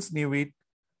 Audience knew it.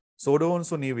 Sodo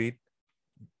Unsu knew it.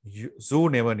 Zoo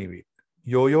never knew it.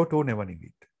 Yo-Yo too never knew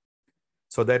it.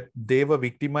 So that they were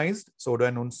victimized. Sodo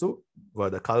and Unsu were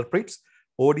the culprits.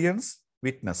 Audience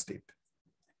witnessed it.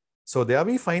 So there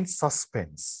we find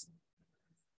suspense.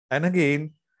 And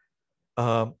again,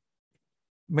 there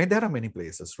are many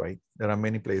places, right? There are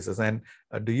many places. And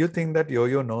do you think that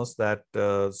Yo-Yo knows that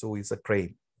Zoo is a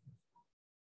crane?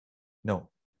 No.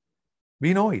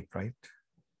 We know it, right?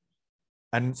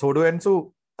 And Sodo and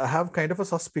Zoo have kind of a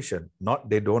suspicion.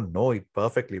 They don't know it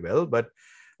perfectly well, but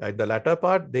at the latter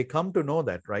part, they come to know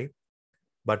that, right?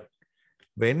 But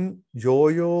when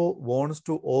Yo-Yo wants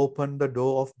to open the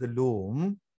door of the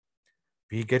loom,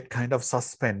 we get kind of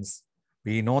suspense.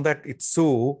 We know that it's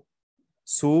Sue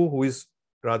who is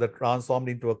rather transformed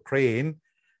into a crane.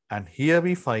 And here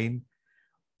we find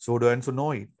Sodo and Su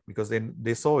know it because then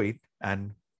they saw it,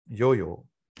 and Yo-Yo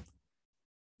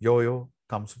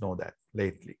comes to know that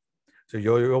lately. So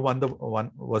Yo-Yo was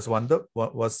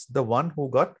the one who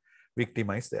got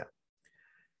victimized there.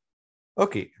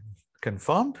 Okay,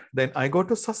 confirmed. Then I go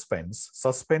to suspense.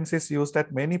 Suspense is used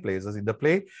at many places in the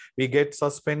play. We get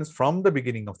suspense from the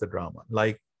beginning of the drama.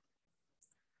 Like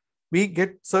we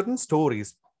get certain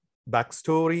stories,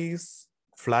 backstories,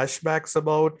 flashbacks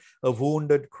about a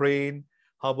wounded crane,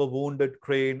 how a wounded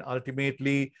crane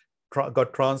ultimately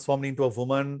got transformed into a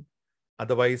woman,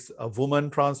 otherwise a woman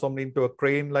transformed into a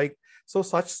crane. Like, so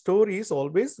such stories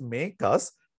always make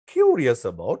us curious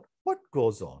about what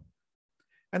goes on.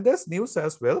 And there's news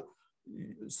as well.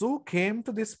 Sue came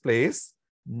to this place,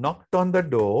 knocked on the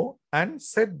door, and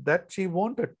said that she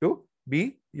wanted to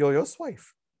be Yo-Yo's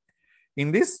wife.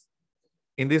 In this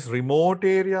remote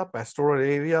area, pastoral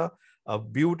area, a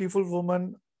beautiful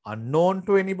woman, unknown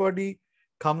to anybody,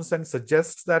 comes and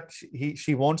suggests that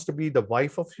she wants to be the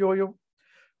wife of Yo-Yo.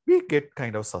 We get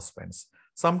kind of suspense.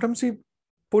 Sometimes we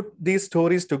put these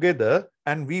stories together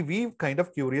and we weave kind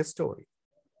of curious story.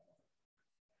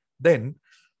 Then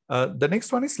the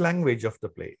next one is language of the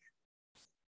play.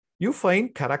 You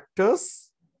find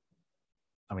characters.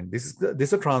 I mean, this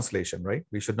is a translation, right?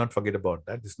 We should not forget about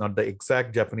that. This is not the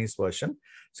exact Japanese version.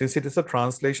 Since it is a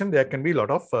translation, there can be a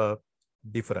lot of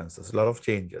differences, a lot of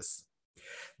changes.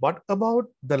 But about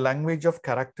the language of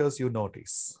characters you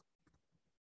notice.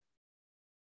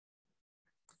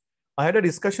 I had a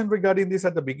discussion regarding this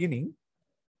at the beginning.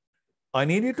 I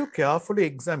needed to carefully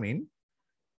examine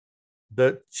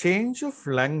the change of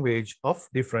language of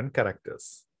different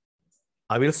characters.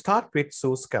 I will start with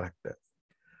Sue's character.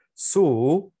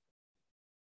 Sue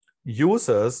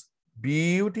uses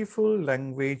beautiful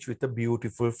language with a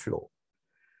beautiful flow.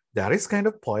 There is kind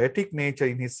of poetic nature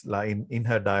in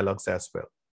her dialogues as well.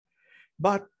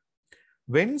 But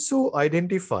when Sue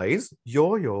identifies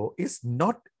Yo-Yo is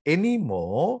not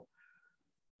anymore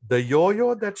the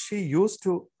Yo-Yo that she used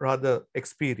to rather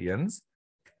experience,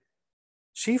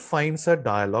 she finds her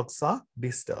dialogues are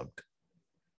disturbed.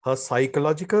 Her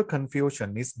psychological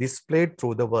confusion is displayed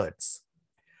through the words.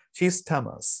 She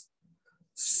stammers.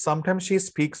 Sometimes she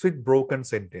speaks with broken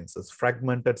sentences,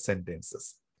 fragmented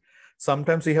sentences.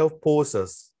 Sometimes we have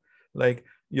pauses like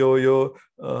Yo-Yo,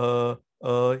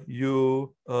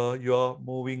 you are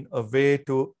moving away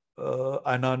to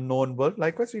an unknown world.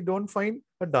 Likewise, we don't find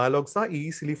her dialogues are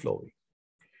easily flowing.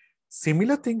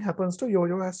 Similar thing happens to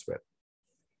Yo-Yo as well.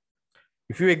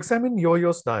 If you examine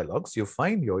Yo-Yo's dialogues, you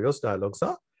find Yo-Yo's dialogues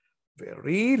are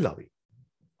very loving,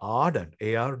 ardent,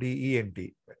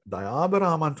 A-R-D-E-N-T,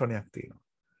 Dayabaramantranayak thina.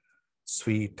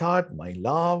 Sweetheart, my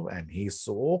love, and he's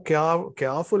so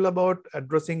careful about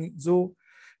addressing Zoo.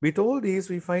 With all these,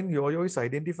 we find Yo-Yo is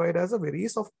identified as a very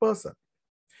soft person.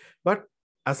 But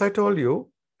as I told you,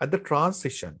 at the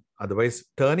transition, otherwise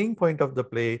turning point of the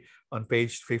play on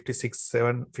page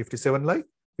 57, like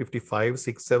 55,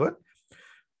 6, 7,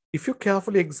 if you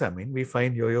carefully examine, we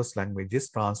find Yo-Yo's language is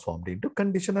transformed into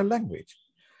conditional language.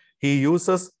 He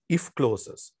uses if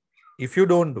clauses. If you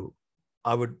don't do,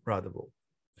 I would rather go.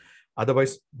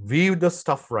 Otherwise, weave the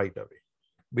stuff right away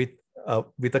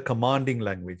with a commanding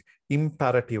language,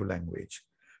 imperative language.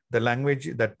 The language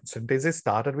that sentences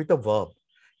started with a verb.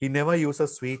 He never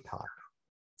uses sweetheart,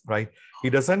 right? He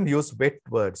doesn't use wet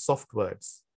words, soft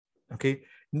words. Okay.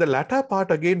 In the latter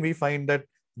part, again, we find that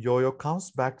Yo-Yo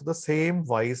comes back to the same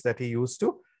voice that he used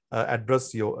to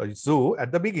address Zoo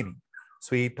at the beginning.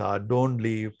 Sweetheart, don't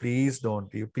leave, please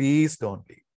don't leave, please don't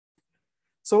leave.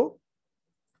 So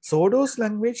Sodo's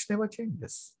language never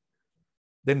changes.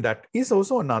 Then that is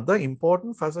also another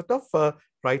important facet of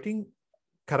writing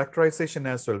characterization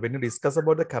as well. When you discuss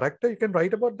about the character, you can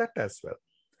write about that as well.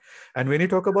 And when you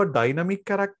talk about dynamic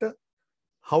character,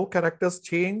 how characters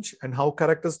change and how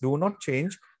characters do not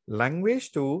change,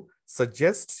 language too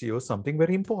suggests you something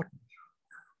very important.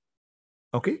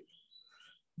 Okay.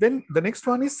 Then the next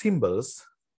one is symbols.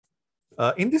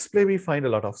 In this play, we find a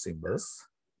lot of symbols.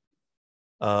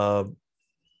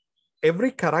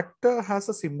 Every character has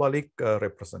a symbolic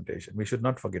representation. We should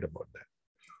not forget about that.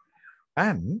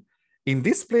 And in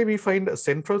this play, we find a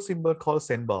central symbol called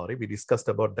Senbari. We discussed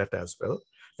about that as well.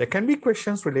 There can be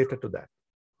questions related to that.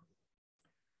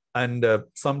 And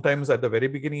sometimes at the very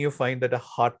beginning, you find that a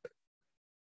hut,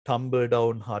 tumble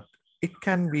down hut, it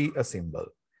can be a symbol.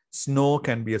 Snow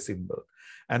can be a symbol.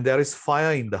 And there is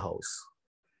fire in the house.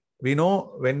 We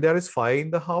know when there is fire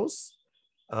in the house,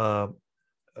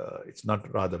 it's not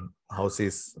rather, house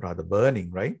is rather burning,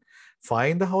 right? Fire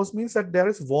in the house means that there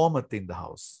is warmth in the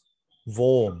house.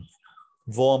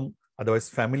 Warm, otherwise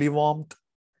family warmth.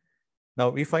 Now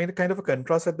we find a kind of a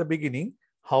contrast at the beginning.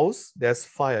 House, there's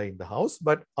fire in the house,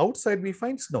 but outside we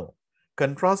find snow.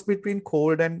 Contrast between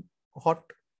cold and hot.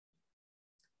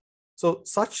 So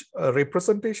such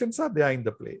representations are there in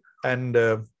the play. And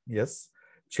yes,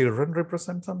 children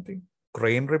represent something.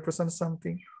 Crane represents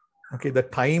something. Okay, the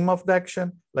time of the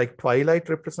action, like Twilight,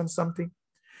 represents something.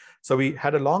 So we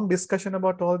had a long discussion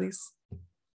about all these.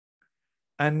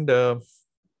 And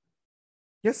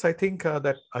yes, I think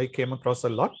that I came across a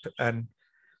lot. And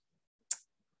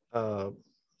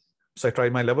so I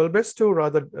tried my level best to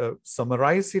rather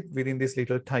summarize it within this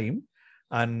little time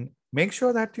and make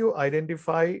sure that you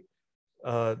identify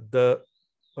the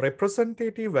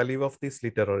representative value of this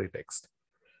literary text.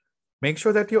 Make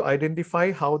sure that you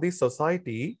identify how the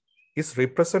society is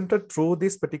represented through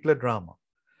this particular drama.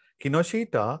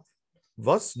 Kinoshita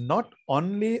was not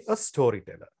only a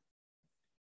storyteller.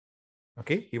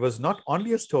 Okay, he was not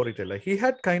only a storyteller. He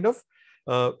had kind of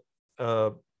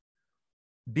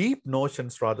deep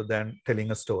notions rather than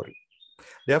telling a story.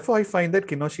 Therefore, I find that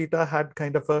Kinoshita had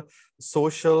kind of a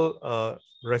social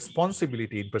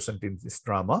responsibility in presenting this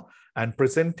drama and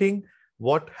presenting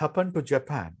what happened to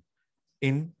Japan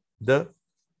in the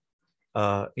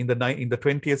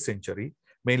 20th century,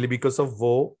 mainly because of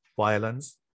war,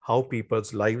 violence, how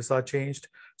people's lives are changed,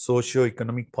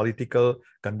 socio-economic, political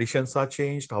conditions are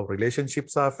changed, how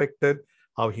relationships are affected,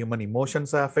 how human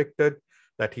emotions are affected,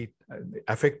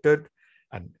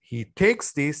 and he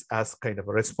takes this as kind of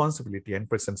a responsibility and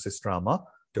presents this drama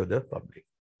to the public.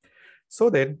 So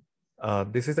then,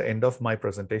 this is the end of my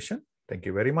presentation. Thank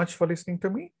you very much for listening to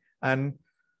me and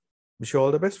wish you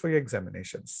all the best for your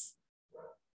examinations.